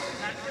back.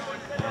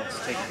 Now let's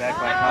take it back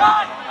by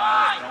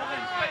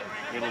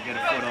Hopkington. Able to get a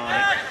foot on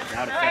it.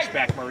 Now to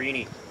fetchback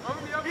Marini.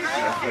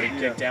 Put it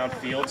kick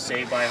downfield,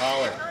 saved by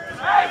Holler.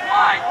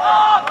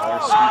 Holler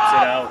scoops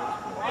it out.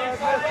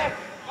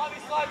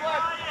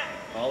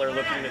 Holler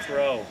looking to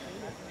throw.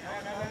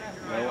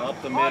 Go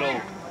up the middle.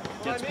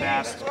 Gets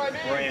past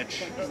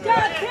Branch.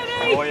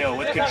 Arroyo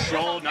with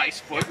control. Nice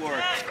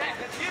footwork.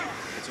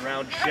 It's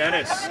around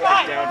Janice.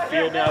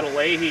 Downfield now to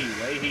Leahy.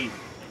 Leahy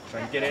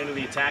trying to get into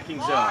the attacking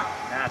zone.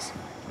 Pass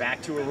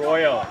back to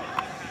Arroyo,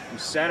 who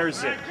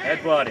centers it,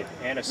 headbutted,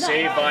 and a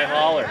save by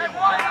Holler.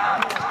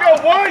 Go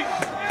White!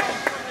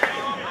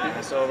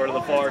 Pass over to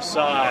the far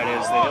side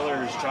as the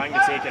Hillers trying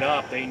to take it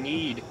up. They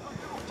need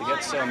to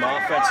get some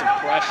offensive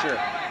pressure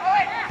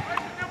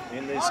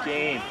in this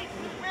game.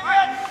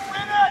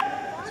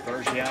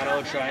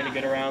 Bergiano trying to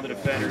get around the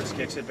defenders,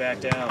 kicks it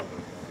back down.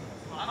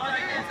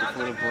 Off the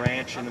foot of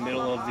Branch in the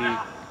middle of the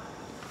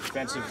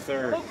defensive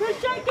third.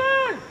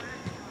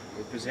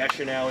 With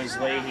possession now is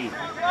Leahy.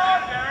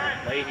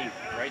 Leahy,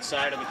 right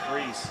side of the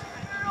crease.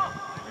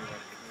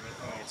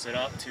 Gets it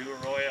up to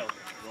Arroyo.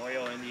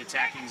 Arroyo in the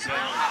attacking zone.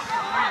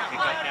 Pick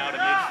up now to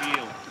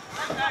midfield.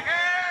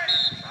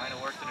 Trying to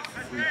work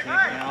Free kick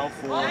now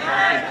for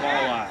Concord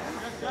Carlisle.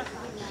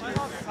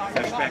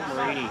 Flashback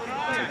Marini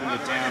taking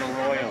it down to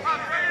Arroyo.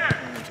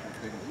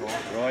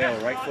 Arroyo,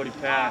 right-footed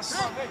pass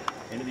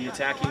into the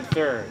attacking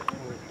third.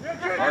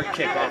 Hard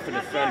kick off the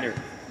defender.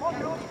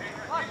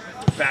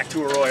 Back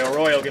to Arroyo.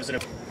 Arroyo gives it a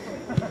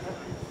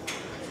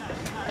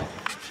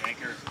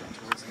Shanker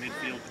towards the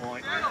midfield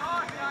point.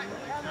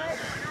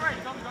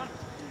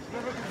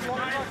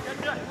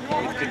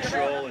 With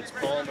control, it's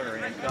Palmer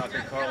and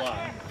Concord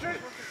Carlisle.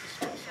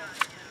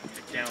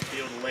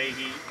 Downfield to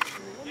Leahy.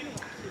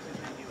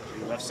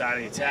 Left side of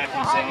the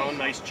attacking zone.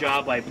 Nice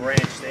job by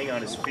Branch staying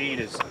on his feet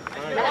as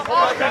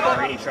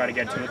Marini tried to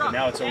get to it, but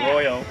now it's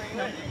Arroyo.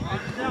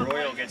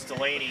 Arroyo gets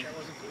Delaney.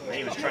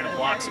 Delaney was trying to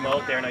block some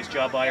out there. Nice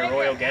job by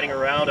Arroyo getting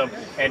around him.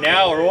 And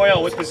now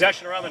Arroyo with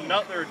possession around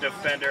another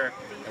defender.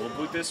 And we'll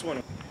boot this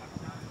one.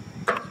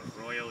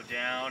 Arroyo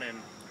down,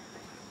 and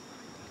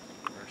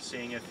we're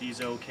seeing if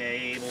he's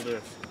okay, able to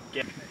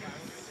get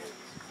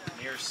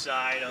near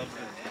side of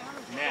the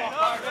net.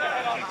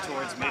 Kick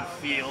towards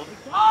midfield.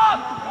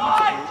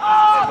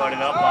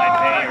 Headbutted up by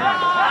Bayer.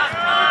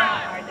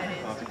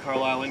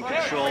 Carlisle in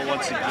control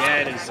once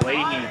again as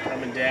Leahy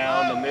coming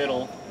down the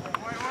middle.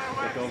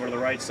 Kick over to the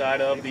right side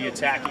of the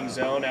attacking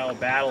zone. Now a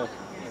battle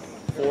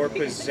for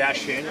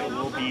possession. It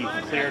will be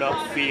cleared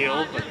up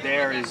field, but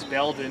there is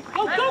Belden. And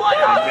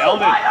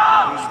Belden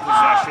loses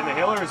possession. The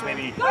Hillers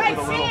maybe with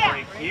a little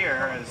break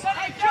here as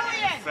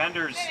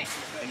defenders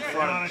in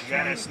front of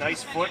Dennis.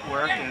 Nice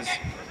footwork as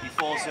he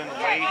falls into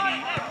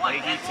Leahy.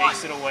 Leahy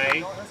takes it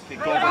away.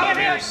 Kick over to the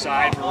near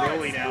side.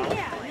 Verrilli now.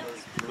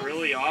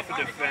 Verrilli off a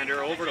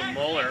defender over to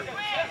Muller.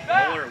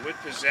 Muller with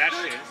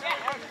possession.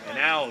 And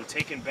now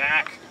taken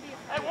back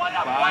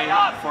by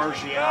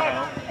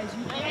Fargiano.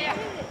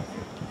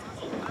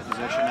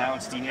 Possession now,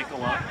 it's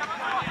DiNicola.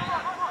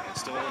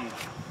 Stolen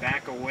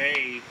back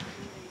away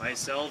by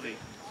Selvey.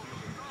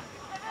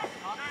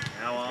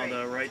 Now on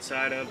the right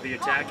side of the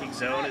attacking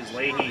zone is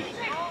Leahy.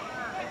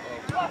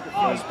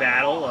 Close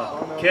battle,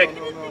 a kick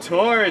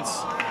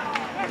towards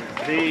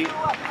the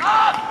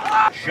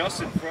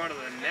just in front of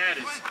the net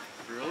as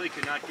really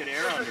could not get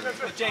air under it.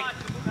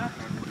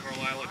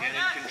 Carlisle again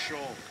in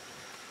control.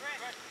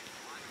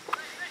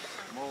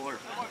 Muller.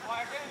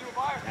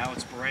 Now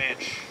it's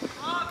Branch.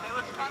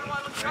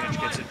 Branch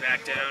gets it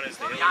back down as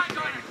the Hillers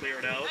trying to clear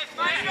it out.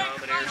 Leahy on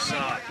the near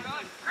side.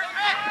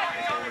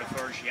 Over to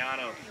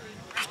Fargiano.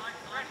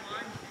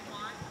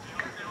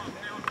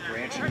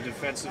 Branch in the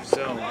defensive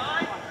zone.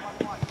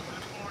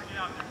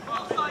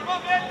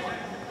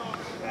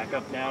 Back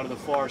up now to the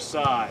far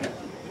side.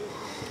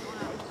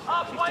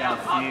 Kick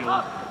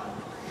downfield.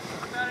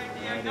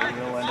 And it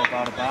will end up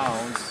out of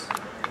bounds.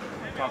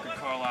 Concord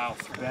Carlisle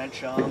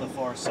bench on the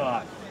far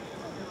side.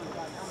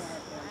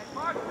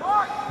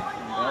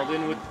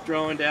 Belden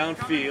withdrawing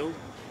downfield.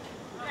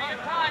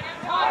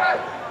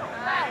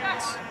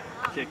 It's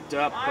kicked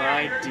up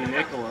by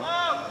DiNicola.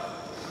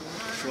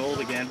 Controlled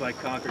again by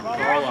Concord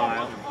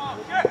Carlisle.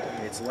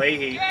 It's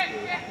Leahy.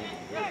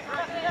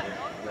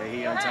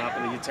 Leahy on top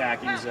of the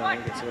attacking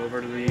zone. Gets it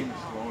over to the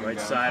right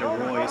side of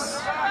Royce.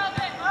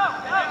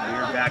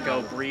 We're back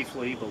out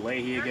briefly, but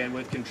Leahy again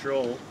with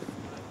control.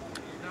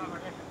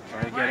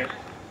 Trying to get it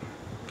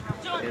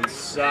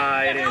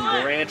inside, and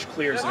Branch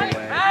clears it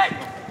away.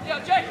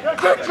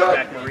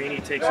 Back Marini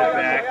takes it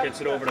back, gets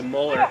it over to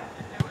Muller.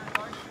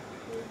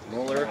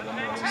 Muller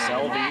to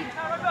Selvey.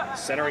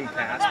 Centering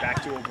pass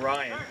back to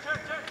O'Brien.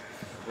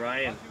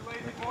 O'Brien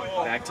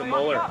back to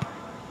Muller.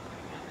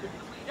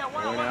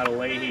 Going out of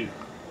Leahy.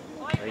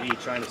 Leahy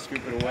trying to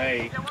scoop it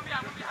away.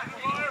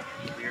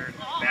 Here,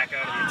 back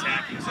out of the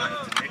attacking zone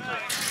to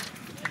Nicholas.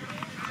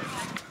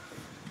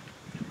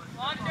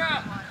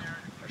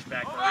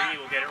 Back Marini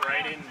will get it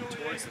right in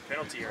towards the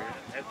penalty area.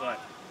 Headbutt.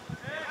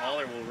 And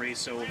Haller will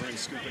race over and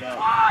scoop it up.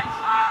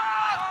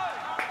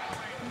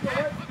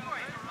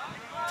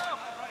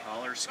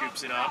 Haller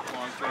scoops it up.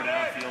 Long throw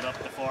downfield up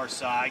the far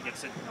side.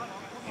 Gets it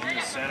in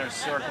the center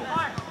circle.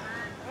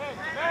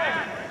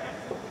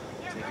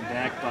 Taken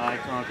back by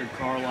Concord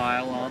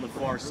Carlisle on the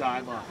far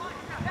sideline.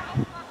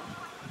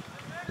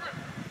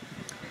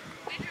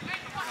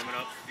 Coming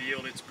up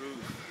field, it's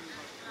Booth.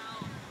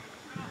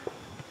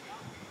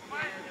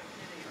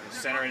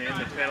 Centering in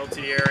the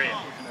penalty area.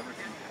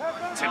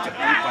 Attempted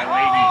boot by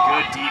Leahy.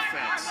 Good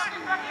defense.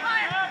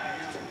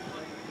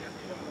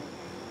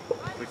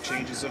 Quick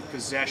changes of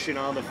possession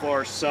on the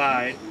far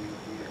side.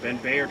 Ben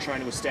Bayer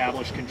trying to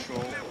establish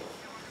control.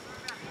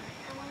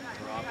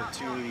 For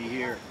opportunity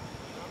here.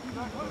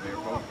 They're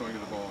both going to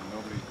the ball and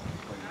nobody.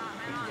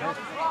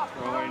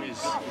 Throwing is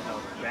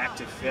back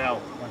to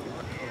Fell.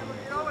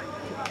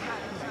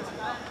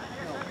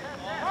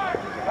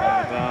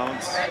 Out of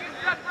bounds.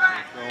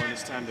 Throwing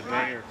this time to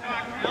Bayer.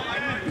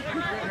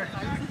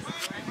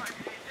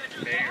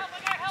 Bayer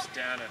is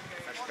down to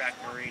Flashback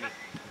Marini.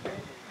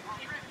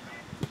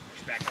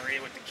 Flashback Marini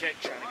with the kick,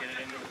 trying to get it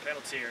into the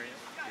penalty area.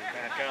 Get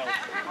back out.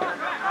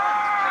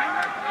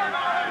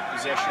 Good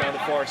possession on the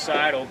far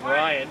side.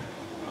 O'Brien.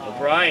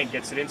 O'Brien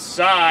gets it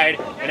inside,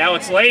 and now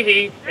it's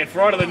Leahy in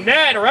front of the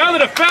net, around the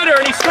defender,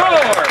 and he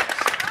scores!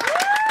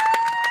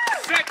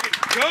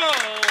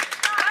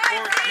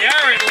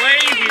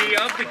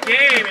 the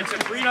game. It's a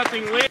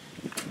 3-0 lead.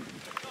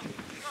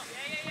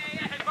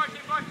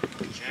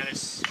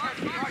 Janice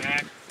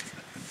back.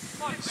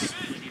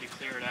 They need to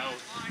clear it out.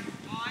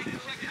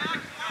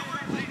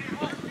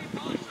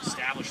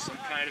 Establish some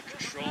kind of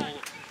control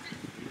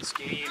in this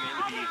game in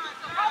the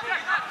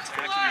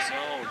attacking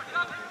zone.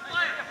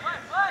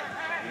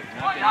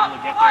 They've not been able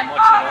to get there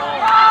much at all.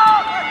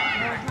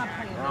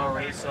 Now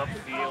race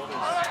upfield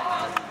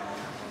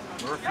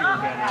as Murphy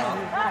will get it.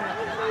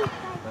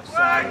 Left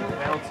side of the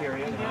penalty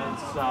area,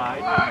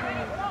 inside.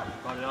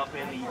 Got it up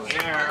in the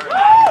air.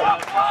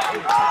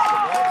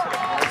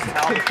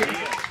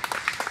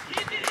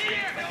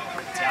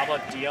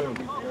 Talbot Diaz.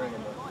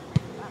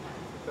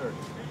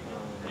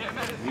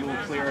 He will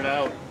clear it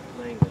out.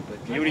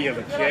 Beauty of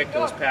a kick,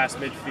 goes past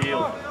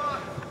midfield.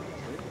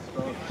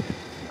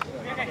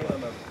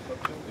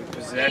 Good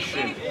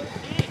possession.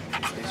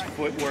 His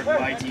footwork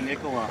by Di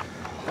Nicola.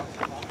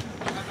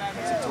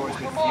 Towards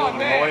midfield,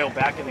 Royal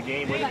back in the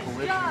game with a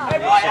collision.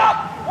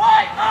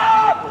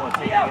 Nicola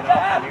taking it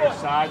up the near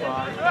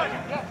sideline.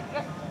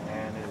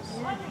 And is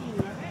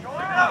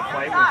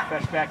fight with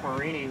Feshback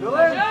Marini, who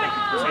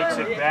takes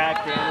it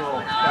back and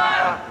will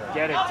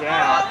get it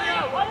down.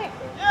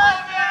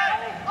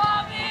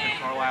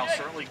 Carlisle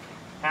certainly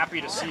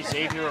happy to see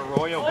Xavier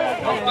Arroyo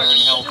back out there and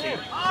healthy.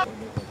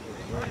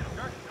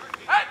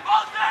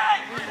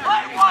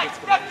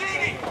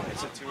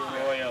 It's a to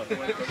Arroyo.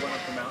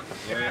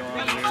 Arroyo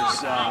on the near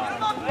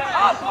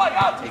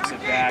side. Takes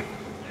it back.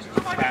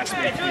 Past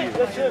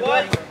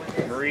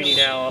midfield. Marini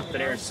now up the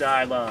near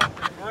sideline.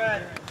 Got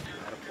to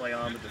play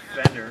on the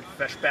defender.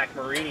 Feshback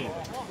Marini.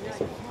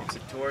 Takes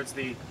it towards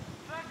the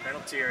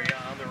penalty area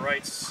on the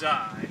right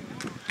side.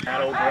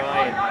 Pat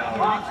O'Brien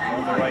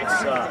on the right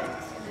side.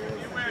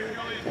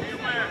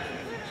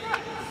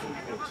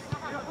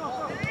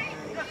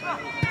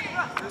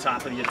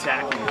 Top of the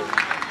attacking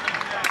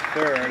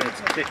third,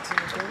 it's kicked.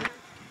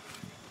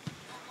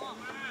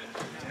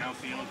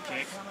 Downfield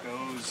kick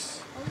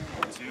goes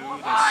to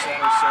the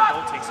center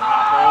circle, takes a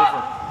hop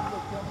over.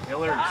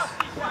 Hillers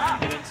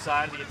get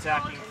inside of the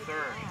attacking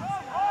third.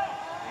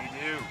 They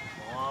do,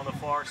 ball on the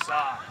far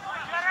side.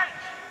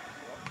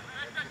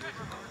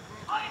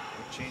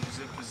 Changes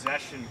in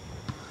possession.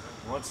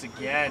 Once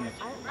again,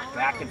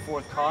 back and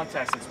forth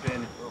contest. It's been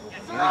in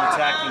the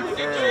attacking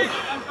third.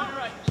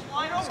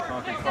 These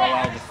Concord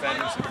Carlisle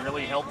defenders have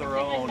really held their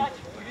own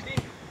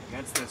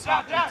against this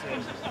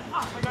Hopkington.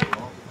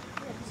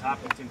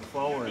 Hopkington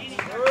forwards.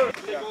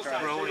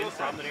 Throw in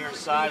from the near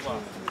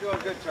sideline. You're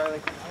doing good,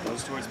 Charlie.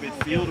 Goes towards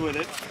midfield with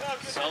it.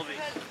 Selvey.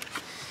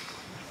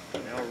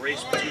 Now a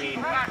race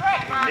between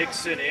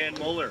Nixon and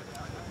Muller.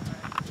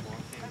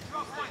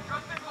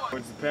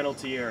 Towards the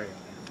penalty area.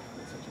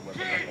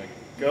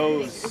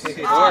 Goes towards the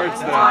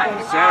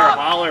center.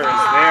 Holler is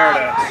there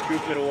to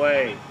scoop it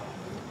away.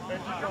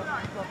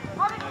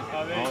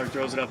 Holler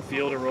throws it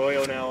upfield.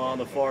 Arroyo now on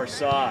the far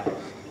side.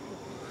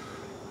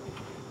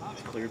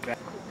 It's cleared back.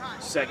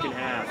 Second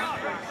half.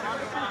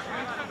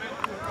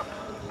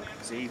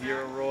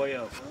 Xavier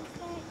Arroyo.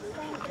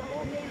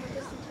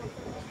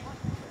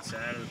 It's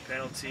out of the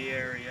penalty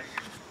area.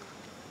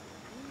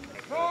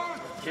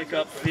 Kick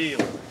up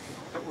field.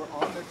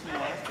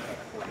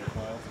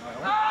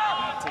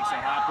 That takes a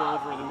hop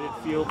over the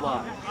midfield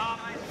line.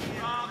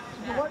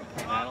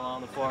 Battle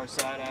on the far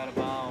side, out of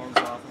bounds,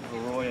 off of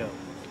Arroyo.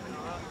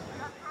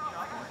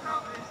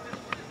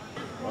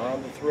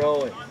 On the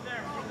throw-in.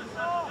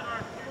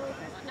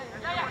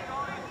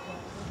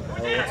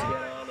 Once again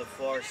on the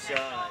far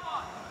side.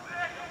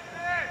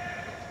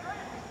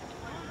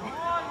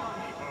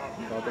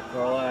 Concord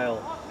Carlisle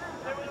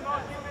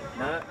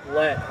not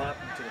let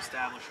Hopkington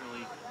establish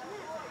really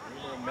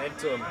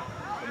momentum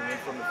coming in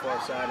from the far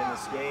side in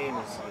this game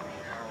as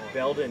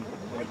Belden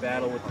in a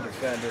battle with the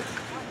defender.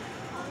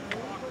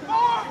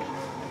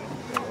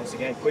 Once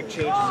again, quick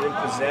changes in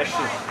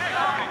possession.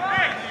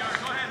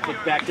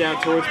 Kick back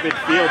down towards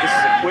midfield. This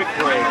is a quick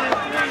break.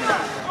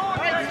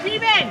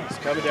 He's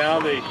coming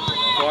down the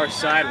far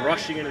side,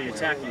 rushing into the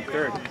attacking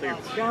third. Clear.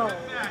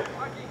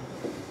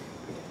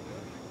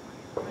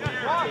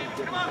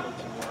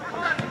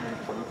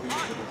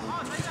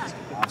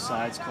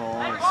 Offsides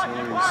call as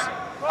Hillers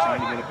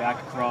trying to get it back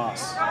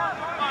across.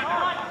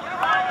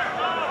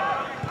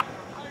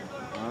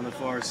 On the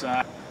far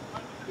side.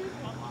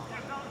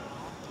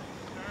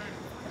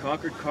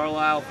 Concord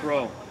Carlisle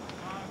throw.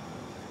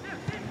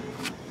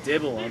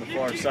 Dibble on the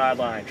far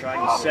sideline,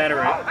 trying to center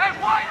it.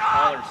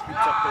 Holler scoops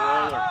up the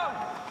roller.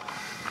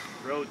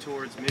 Throw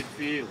towards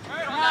midfield.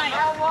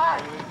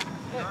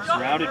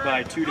 Surrounded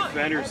by two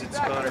defenders, it's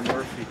Connor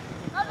Murphy.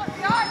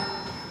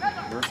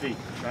 Murphy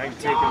trying to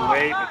take it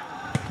away, but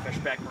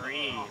Feshback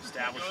Marini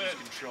establishes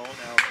control.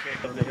 Now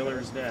kick of the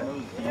Hillers net.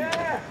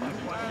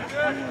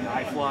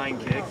 High flying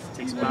kick,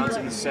 takes a bounce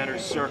in the center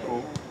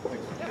circle.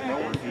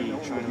 Murphy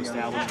trying to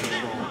establish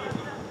control.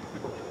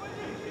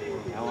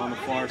 Now on the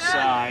far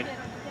side.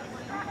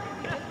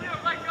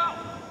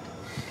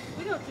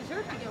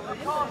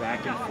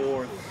 Back and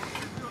forth.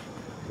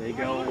 They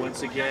go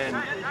once again.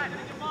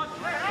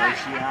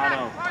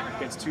 Luciano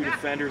gets two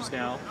defenders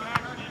now.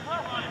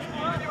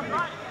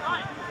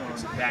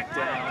 back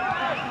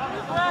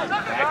down.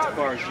 Back to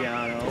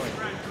Fargiano.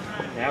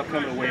 And now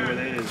coming away with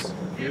it is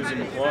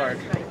Newsom Clark.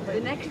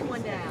 The next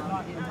one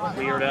down.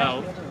 Cleared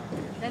out.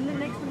 Then the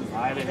next one.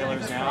 By the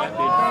Hillers now at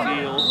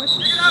midfield.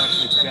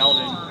 Possession, it's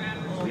Belden.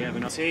 We have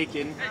enough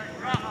taken.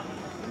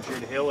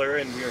 Injured Hiller,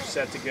 and we are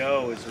set to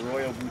go as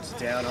Arroyo boots it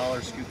down.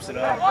 Holler scoops it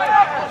up. Holler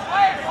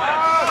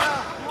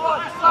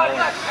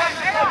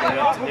get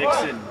up to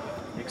Nixon.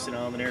 Nixon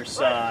on the near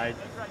side.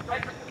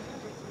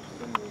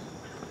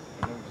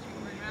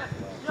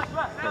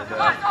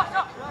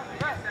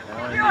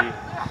 Now in the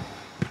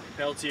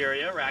penalty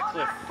area,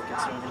 Ratcliffe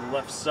gets it over the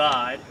left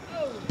side.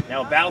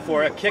 Now a battle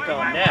for a kick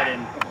on net,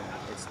 and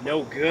it's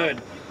no good.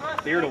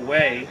 Cleared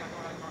away.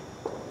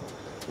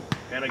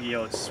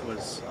 Benagios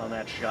was on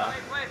that shot.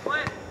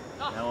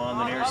 Now on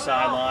the near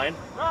sideline.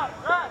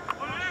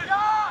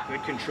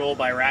 Good control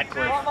by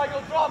Ratcliffe. Let's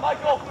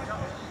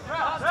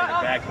take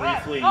it back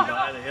briefly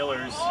by the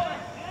Hillers.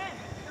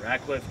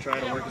 Ratcliffe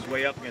trying to work his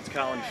way up against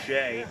Colin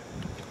Shea.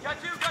 Now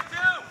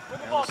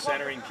the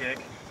centering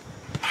kick.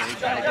 Shea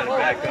trying to get it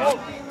back up.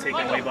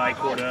 Taken away by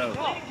Cordeaux.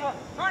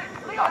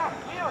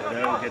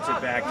 Cordeaux gets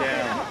it back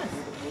down.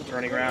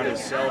 Turning around is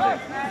Selvey.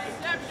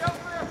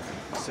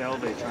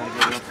 Selvey trying to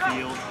get it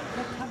upfield.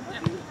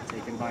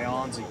 Taken by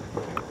Onzi.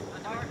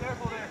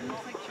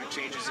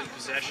 Changes in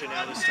possession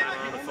now, this time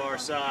on the far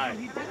side.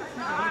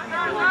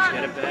 Hillers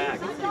get it back.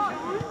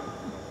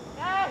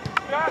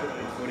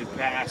 Footed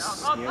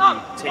pass, nearly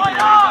taken away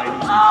by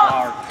Newsom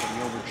Clark, and he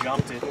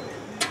overjumped it.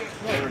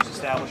 Hillers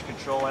established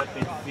control at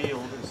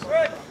midfield.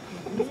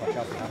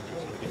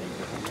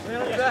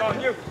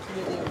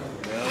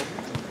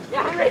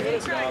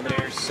 It's on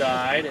their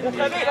side, and the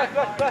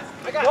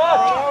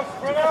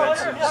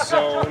defensive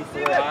zone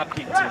for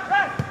Hopkington.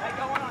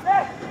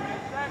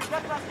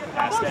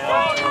 Pass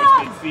down towards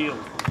midfield.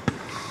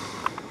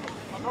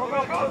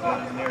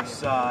 On their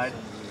side.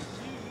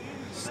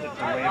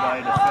 Slipped away by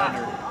a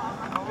defender.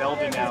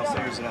 Belden now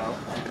clears it out.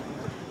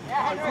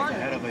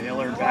 Ahead of a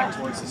Hiller back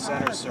towards the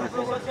center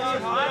circle.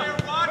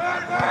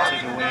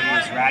 Taken away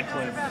is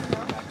Ratcliffe.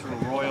 Back to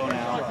Arroyo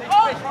now.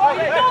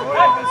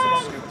 Arroyo has it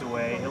scooped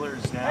away.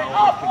 Hiller's now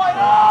with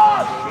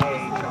control. Shea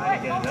trying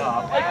to get it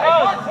up.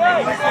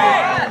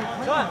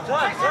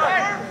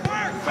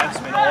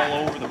 Defensemen all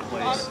over the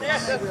place.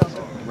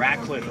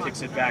 Ratcliffe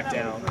kicks it back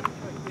down.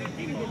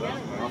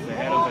 Off the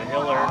head of the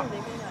Hiller.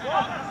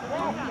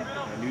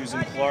 And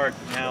Newsom Clark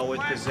now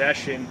with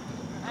possession.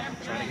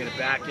 Trying to get it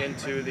back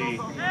into the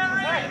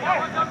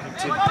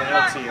Hopkington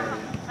penalty area.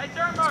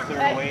 It's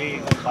cleared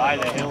away by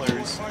the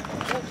Hillers.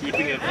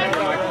 Keeping it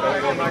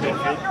over the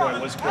midfield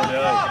point was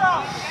Cordeaux.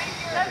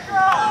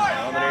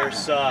 On the near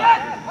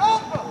side.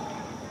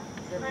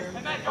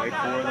 Right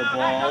for the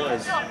ball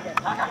as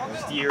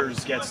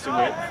Steers gets to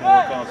it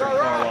for Concord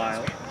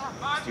Carlisle.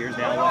 Steers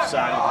now left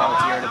side of the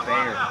penalty area to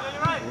Bayer.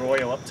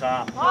 Arroyo up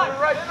top.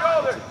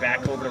 Puts it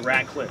back over to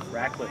Ratcliffe.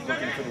 Ratcliffe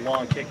looking for the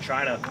long kick,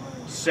 trying to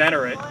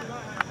center it.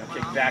 Now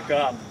kick back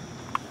up.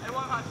 The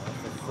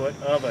foot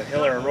of a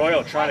Hiller.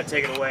 Arroyo trying to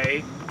take it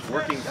away.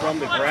 Working from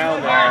the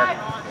ground there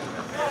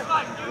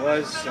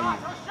was some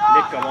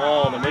Nick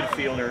Gamal, the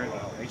midfielder.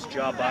 Nice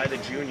job by the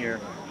junior.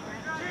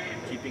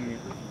 Keeping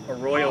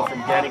Arroyo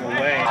from getting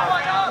away.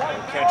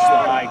 He'll catch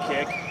the high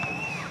kick.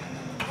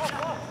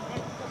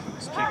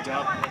 It's kicked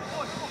up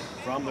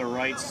from the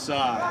right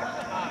side.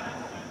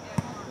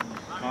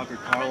 Concord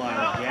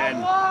Carlisle again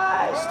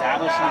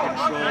establishing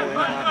control in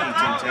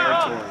Hopkington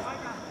territory.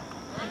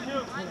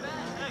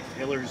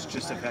 Hillers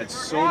just have had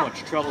so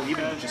much trouble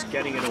even just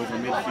getting it over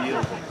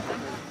midfield.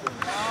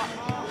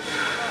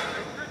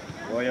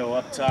 Arroyo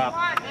up top.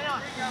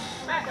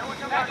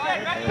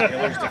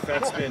 Hillers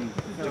defenseman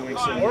doing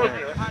some work.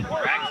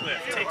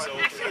 Ratcliffe takes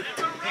over.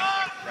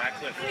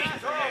 Ratcliffe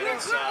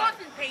inside.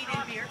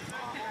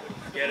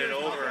 Get it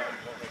over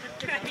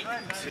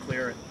to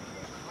clear it.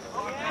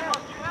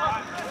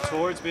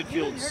 Towards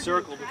midfield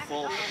circle, but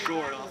falls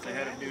short off the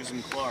head of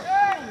Newsom Clark.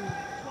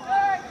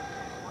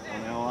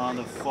 And now on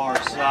the far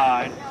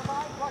side,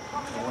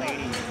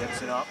 Delaney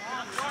gets it up.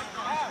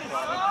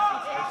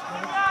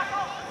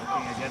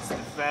 Looking against the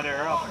defender,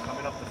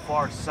 coming up the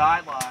far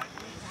sideline.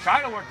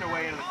 Trying to work their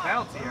way into the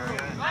penalty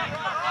area.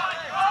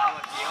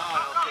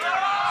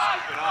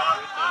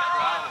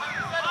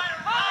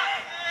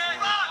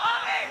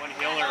 One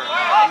Hiller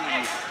in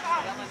the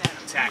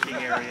attacking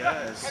area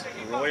as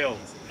Arroyo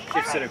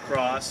kicks it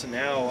across, and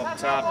now up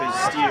top is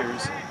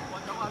Steers.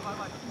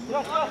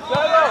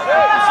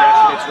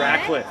 Possession, it's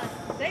Ratcliffe.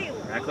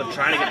 Ratcliffe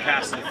trying to get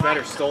past the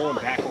defender, stolen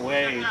back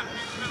away.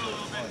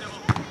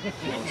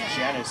 It's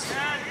Janice.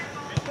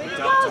 Picked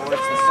up towards the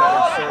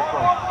center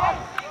circle.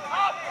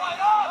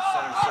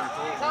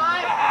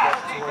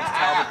 Towards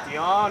Talbot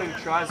Dion, who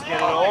tries to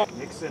get it over.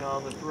 Nixon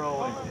on the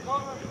throw in.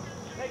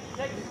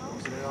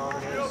 Nixon it on the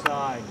near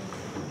side.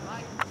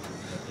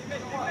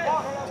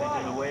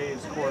 Taking it away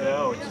is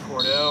Cordeaux. It's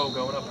Cordeaux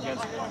going up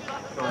against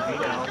Covino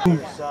on the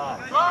other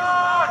side.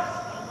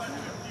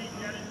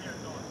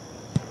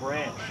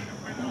 Branch.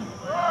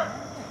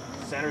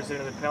 Centers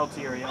into the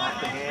penalty area off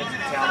the hands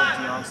of Talbot.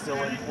 Dion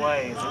still in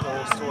play as it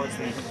rolls towards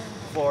the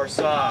far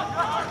side.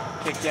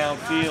 Kick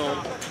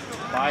downfield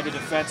by the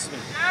defenseman.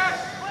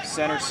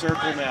 Center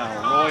circle now.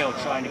 Royal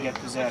trying to get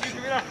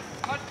possession.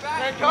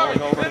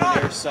 Rolling over to the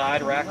near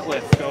side.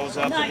 Ratcliffe goes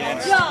up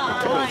against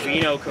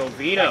Covino.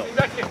 Covino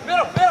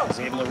is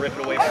able to rip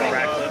it away from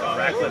Ratcliffe.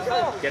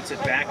 Ratcliffe gets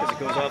it back as it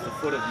goes off the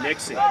foot of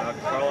Nixon.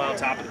 Carlisle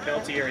top of the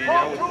penalty area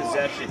now with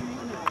possession.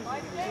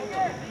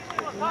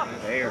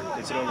 Bayer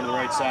gets it over to the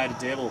right side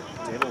to Dibble.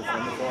 Dibble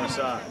from the far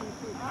side.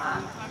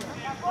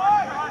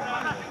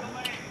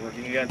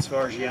 Working against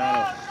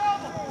Fargiano.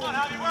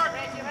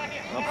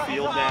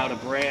 Upfield now to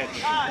Branch.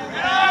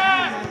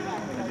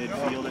 In the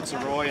midfield it's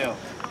Arroyo.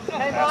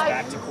 Pass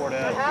back to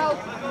Cordell.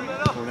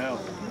 Cordell.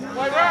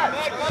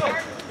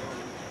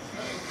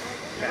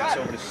 Pass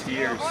over to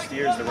Steers.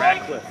 Steers to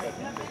Ratcliffe.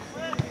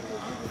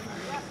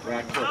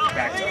 Ratcliffe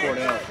back to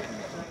Cordell.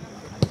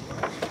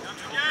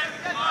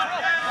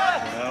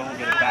 Cordell will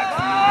get it back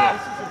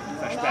field.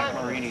 Fresh back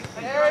Marini.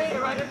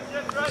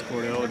 It's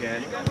Cordell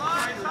again.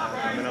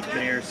 Coming up the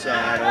near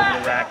side over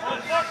to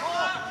Ratcliffe.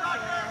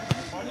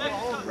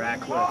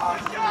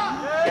 Ratcliffe is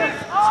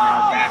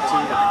now back to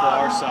the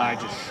far side,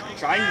 just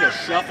trying to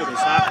shuffle this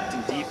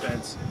Hopkington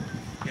defense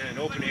in an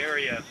open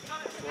area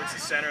towards the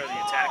center of the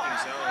attacking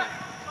zone.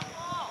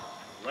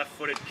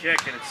 Left-footed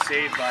kick, and it's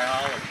saved by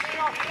Holler.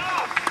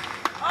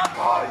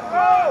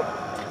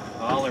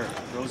 Holler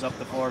throws up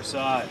the far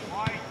side.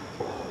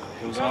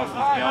 Goes off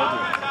with Belden.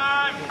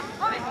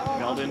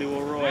 Belden to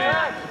Arroyo.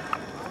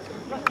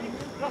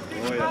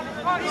 Arroyo,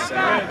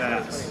 center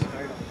pass.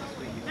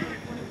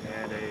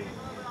 And a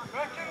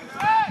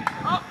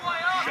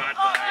shot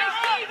by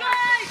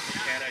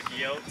Kenna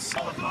Giotes.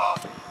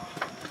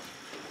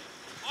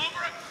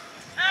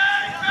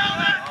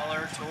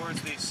 Holler towards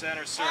the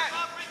center circle.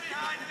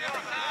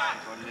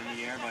 Put it in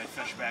the air by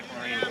Feshback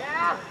Marini.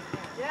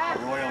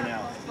 Arroyo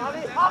now.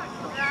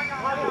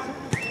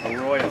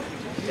 Arroyo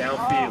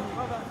downfield.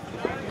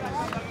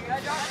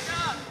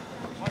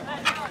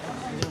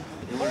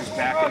 Miller's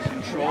back in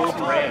control.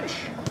 Branch.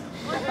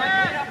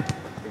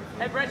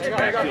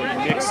 Backfield to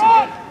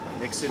Nixon.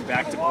 Nixon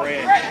back to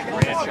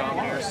Branch. Branch on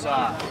their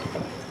side.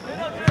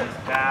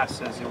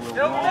 Pass as it will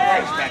roll.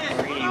 Back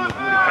Marini will move it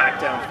back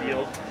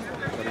downfield.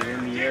 Put it in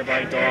the air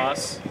by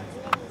Doss.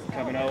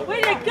 Coming out.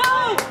 Way to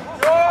go!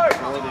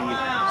 Before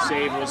the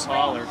save was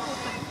Holler.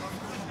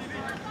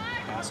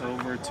 Pass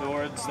over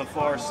towards the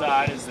far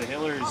side as the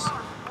Hillers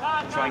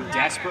trying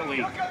desperately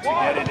to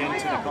get it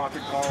into the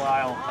Concord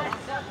Carlisle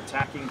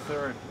attacking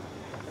third.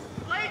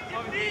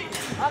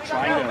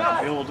 Trying to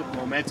build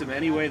momentum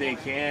any way they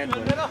can,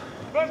 but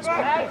this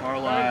Concord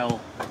Carlisle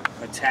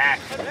attack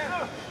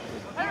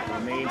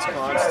remains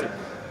constant.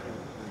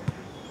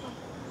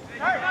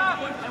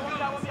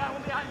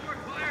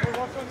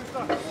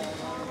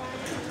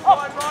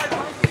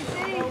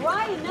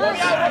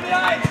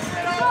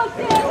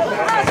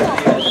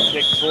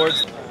 Kick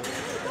towards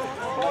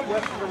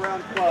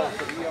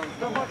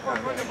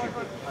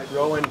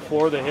throwing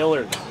for the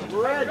Hillers.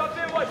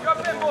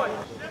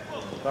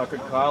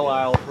 Concord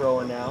Carlisle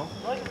throwing now.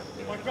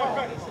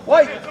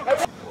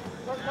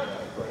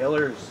 The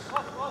Hillers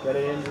get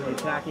it into the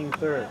attacking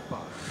third.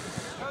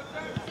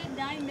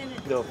 9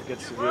 minutes. No, it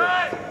gets severe.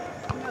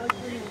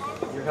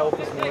 Your health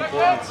is more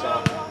important,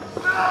 so.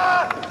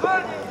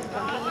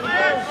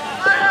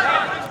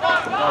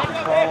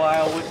 Concord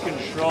Carlisle with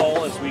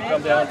control as we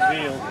come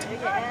downfield.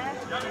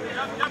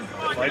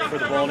 Fight for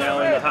the ball now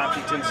in the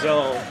Hopkington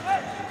zone.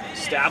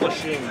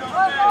 Establishing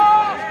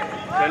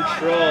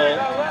control.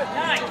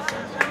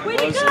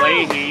 Was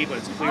Leahy, but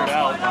it's cleared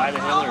out by the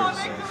Hillers.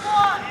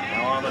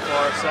 Now on the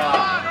far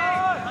side.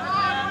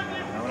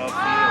 Coming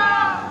upfield.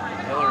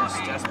 Hillers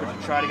desperate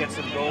to try to get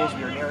some goals.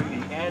 We are nearing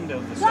the end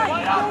of the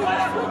second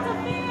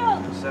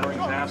half. Centering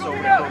pass over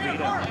to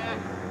Covino.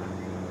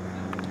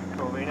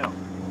 Covino.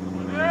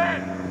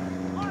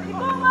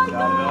 Got it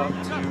up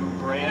to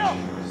Branch.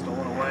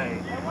 Stolen away.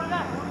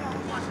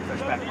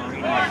 Fresh back Marini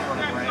in front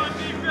of Branch.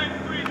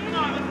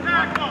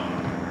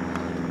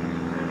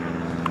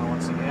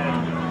 Once again,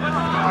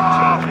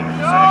 changing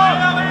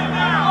possession.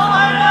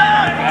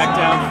 Back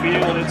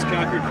downfield, it's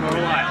Concord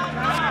Carlisle.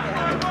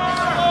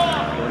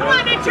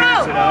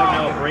 Clears it out,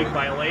 now a break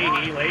by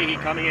Leahy. Leahy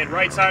coming in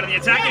right side of the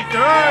attacking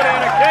third,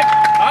 and a kick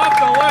off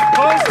the left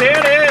post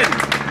and in.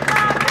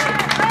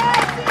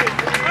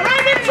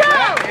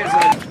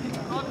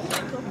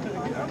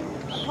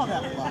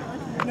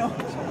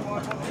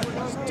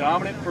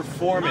 Dominant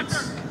performance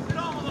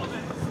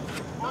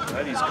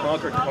by these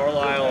Concord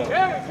Carlisle,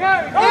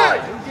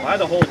 by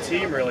the whole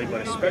team really,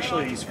 but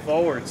especially these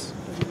forwards.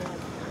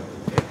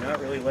 They've not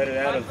really let it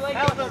out of the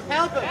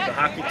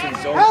Hopkington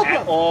zone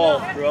at all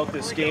throughout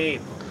this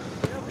game.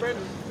 It's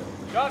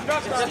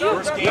the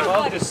first game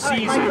of the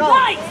season.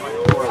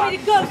 Way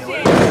to go,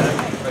 Sam!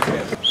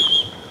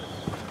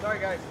 Sorry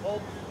guys,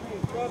 hold.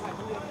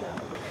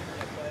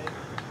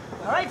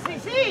 All right,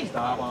 CC!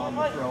 Stop on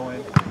the throw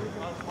in.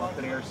 Up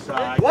the near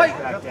side,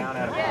 back down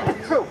out of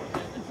bounds.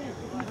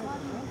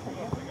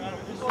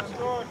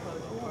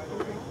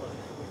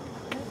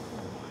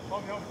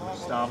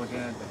 Stop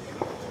again.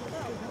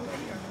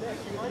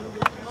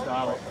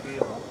 Stop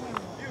field.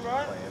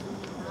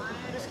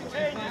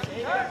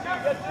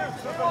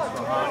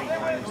 Mahoney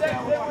trying to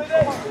establish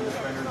control.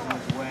 Defenders in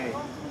his way.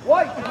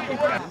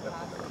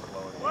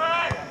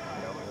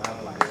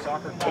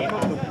 Soccer game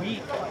of the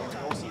week.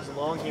 All season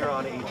long here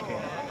on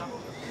HCAM.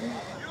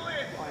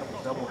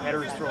 Double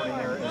headers thrown in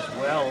there as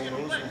well.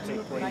 Those will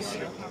take place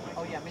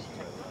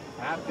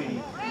at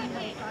the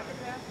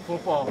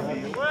football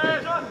field.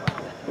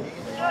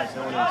 Otherwise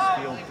known as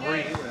Field 3.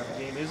 Whatever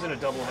game isn't a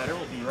doubleheader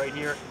will be right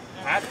here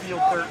at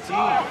Field 13.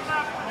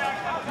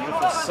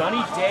 Beautiful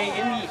sunny day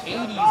in the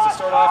 80s to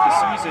start off the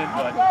season,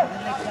 but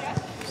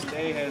this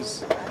day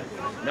has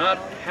not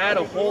had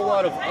a whole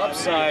lot of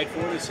upside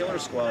for this Hiller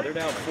squad. They're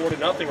down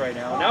 4-0 right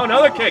now. Now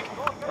another kick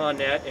on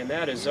net, and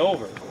that is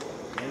over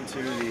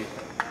into the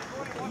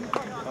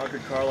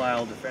Concord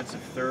Carlisle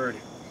defensive third.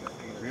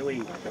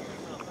 Really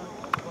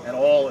at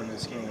all in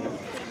this game.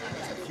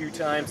 A few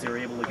times they were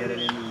able to get it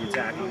into the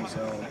attacking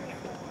zone.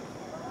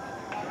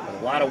 But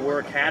a lot of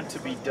work had to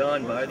be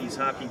done by these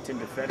Hopkington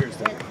defenders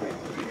to make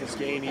this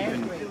game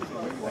even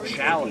a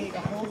challenge.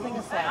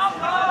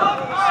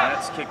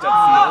 That's kicked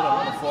upfield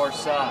on the far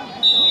side.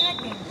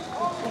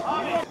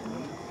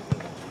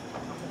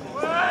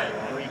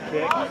 Free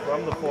kick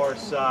from the far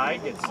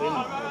side, gets in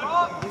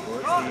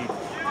towards the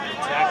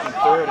attacking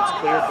third, it's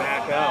cleared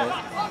back out.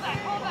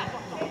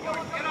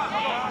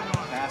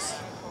 Pass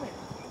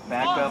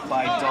back up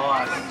by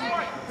Doss.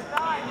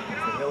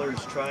 The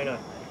Hillers trying to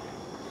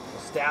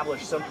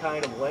establish some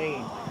kind of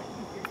lane.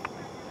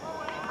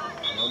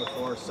 On the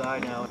far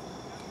side now.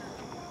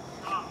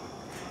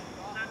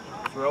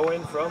 Throw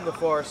in from the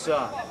far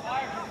side.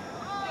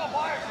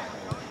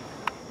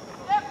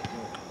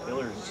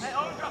 Hillers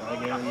trying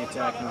to get in the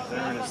attacking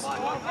third as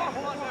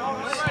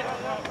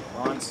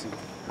Monsi.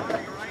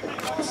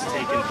 It's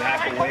taken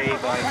back away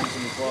by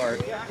using Clark.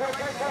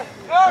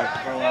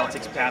 Carlisle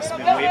takes past the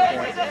midway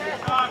point.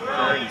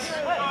 Burns.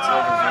 It's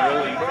over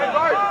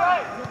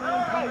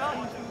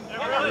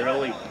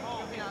really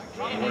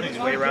work his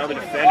way around the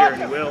defender,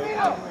 and he will.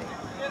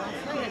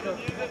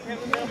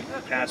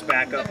 Pass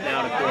back up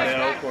now to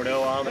Cordell.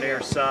 Cordell on the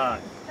near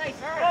side. Trying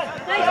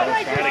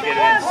to get it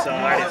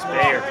inside. It's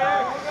Bayer.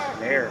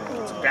 Bayer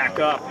gets back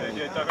up.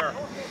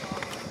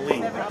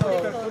 Lead.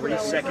 3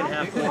 second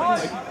half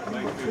points.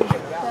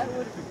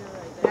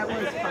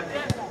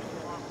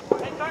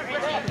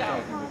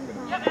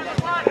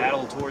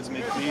 Battle towards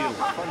midfield.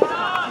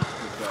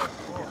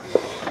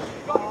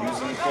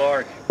 Using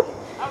Clark.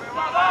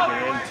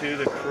 Get into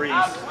the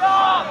crease.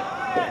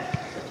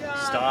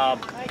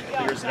 Staub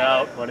clears it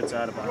out, but it's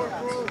out of bounds.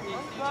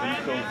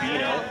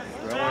 Covino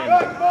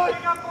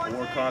throwing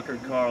for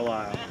Concord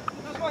Carlisle.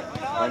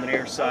 On the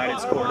near side,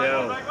 it's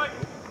Cordell.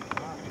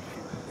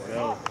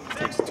 Cordell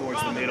takes it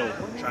towards the middle,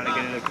 trying to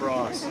get it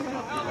across.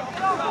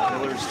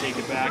 Hillers take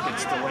it back,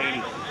 it's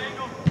Delaney.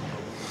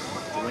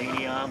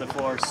 Delaney on the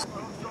far side.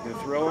 They're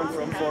throwing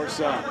from far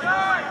side.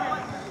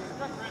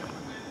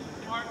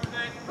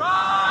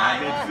 At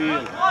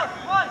midfield.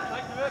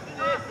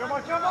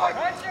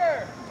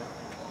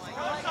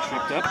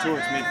 Tripped up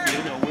towards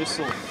midfield, no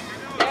whistle.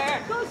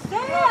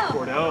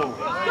 Cordell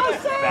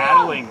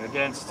battling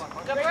against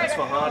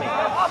Esfahani.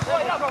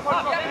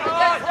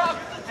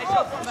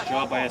 Nice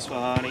job by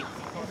Esfahani.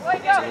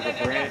 It's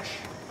over Branch.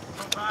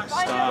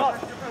 Stop.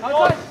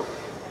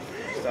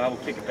 Stop will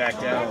kick it back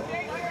down.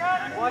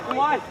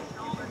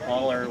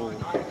 Haller will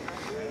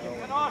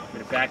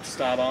get it back to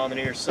Stop on the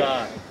near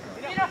side.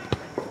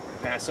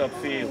 Pass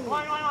upfield.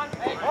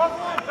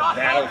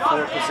 Battle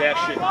for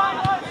possession.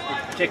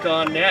 Kick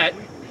on net.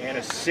 And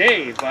a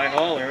save by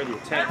Haller. The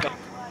attempt.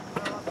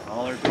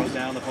 Haller goes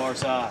down the far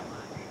side.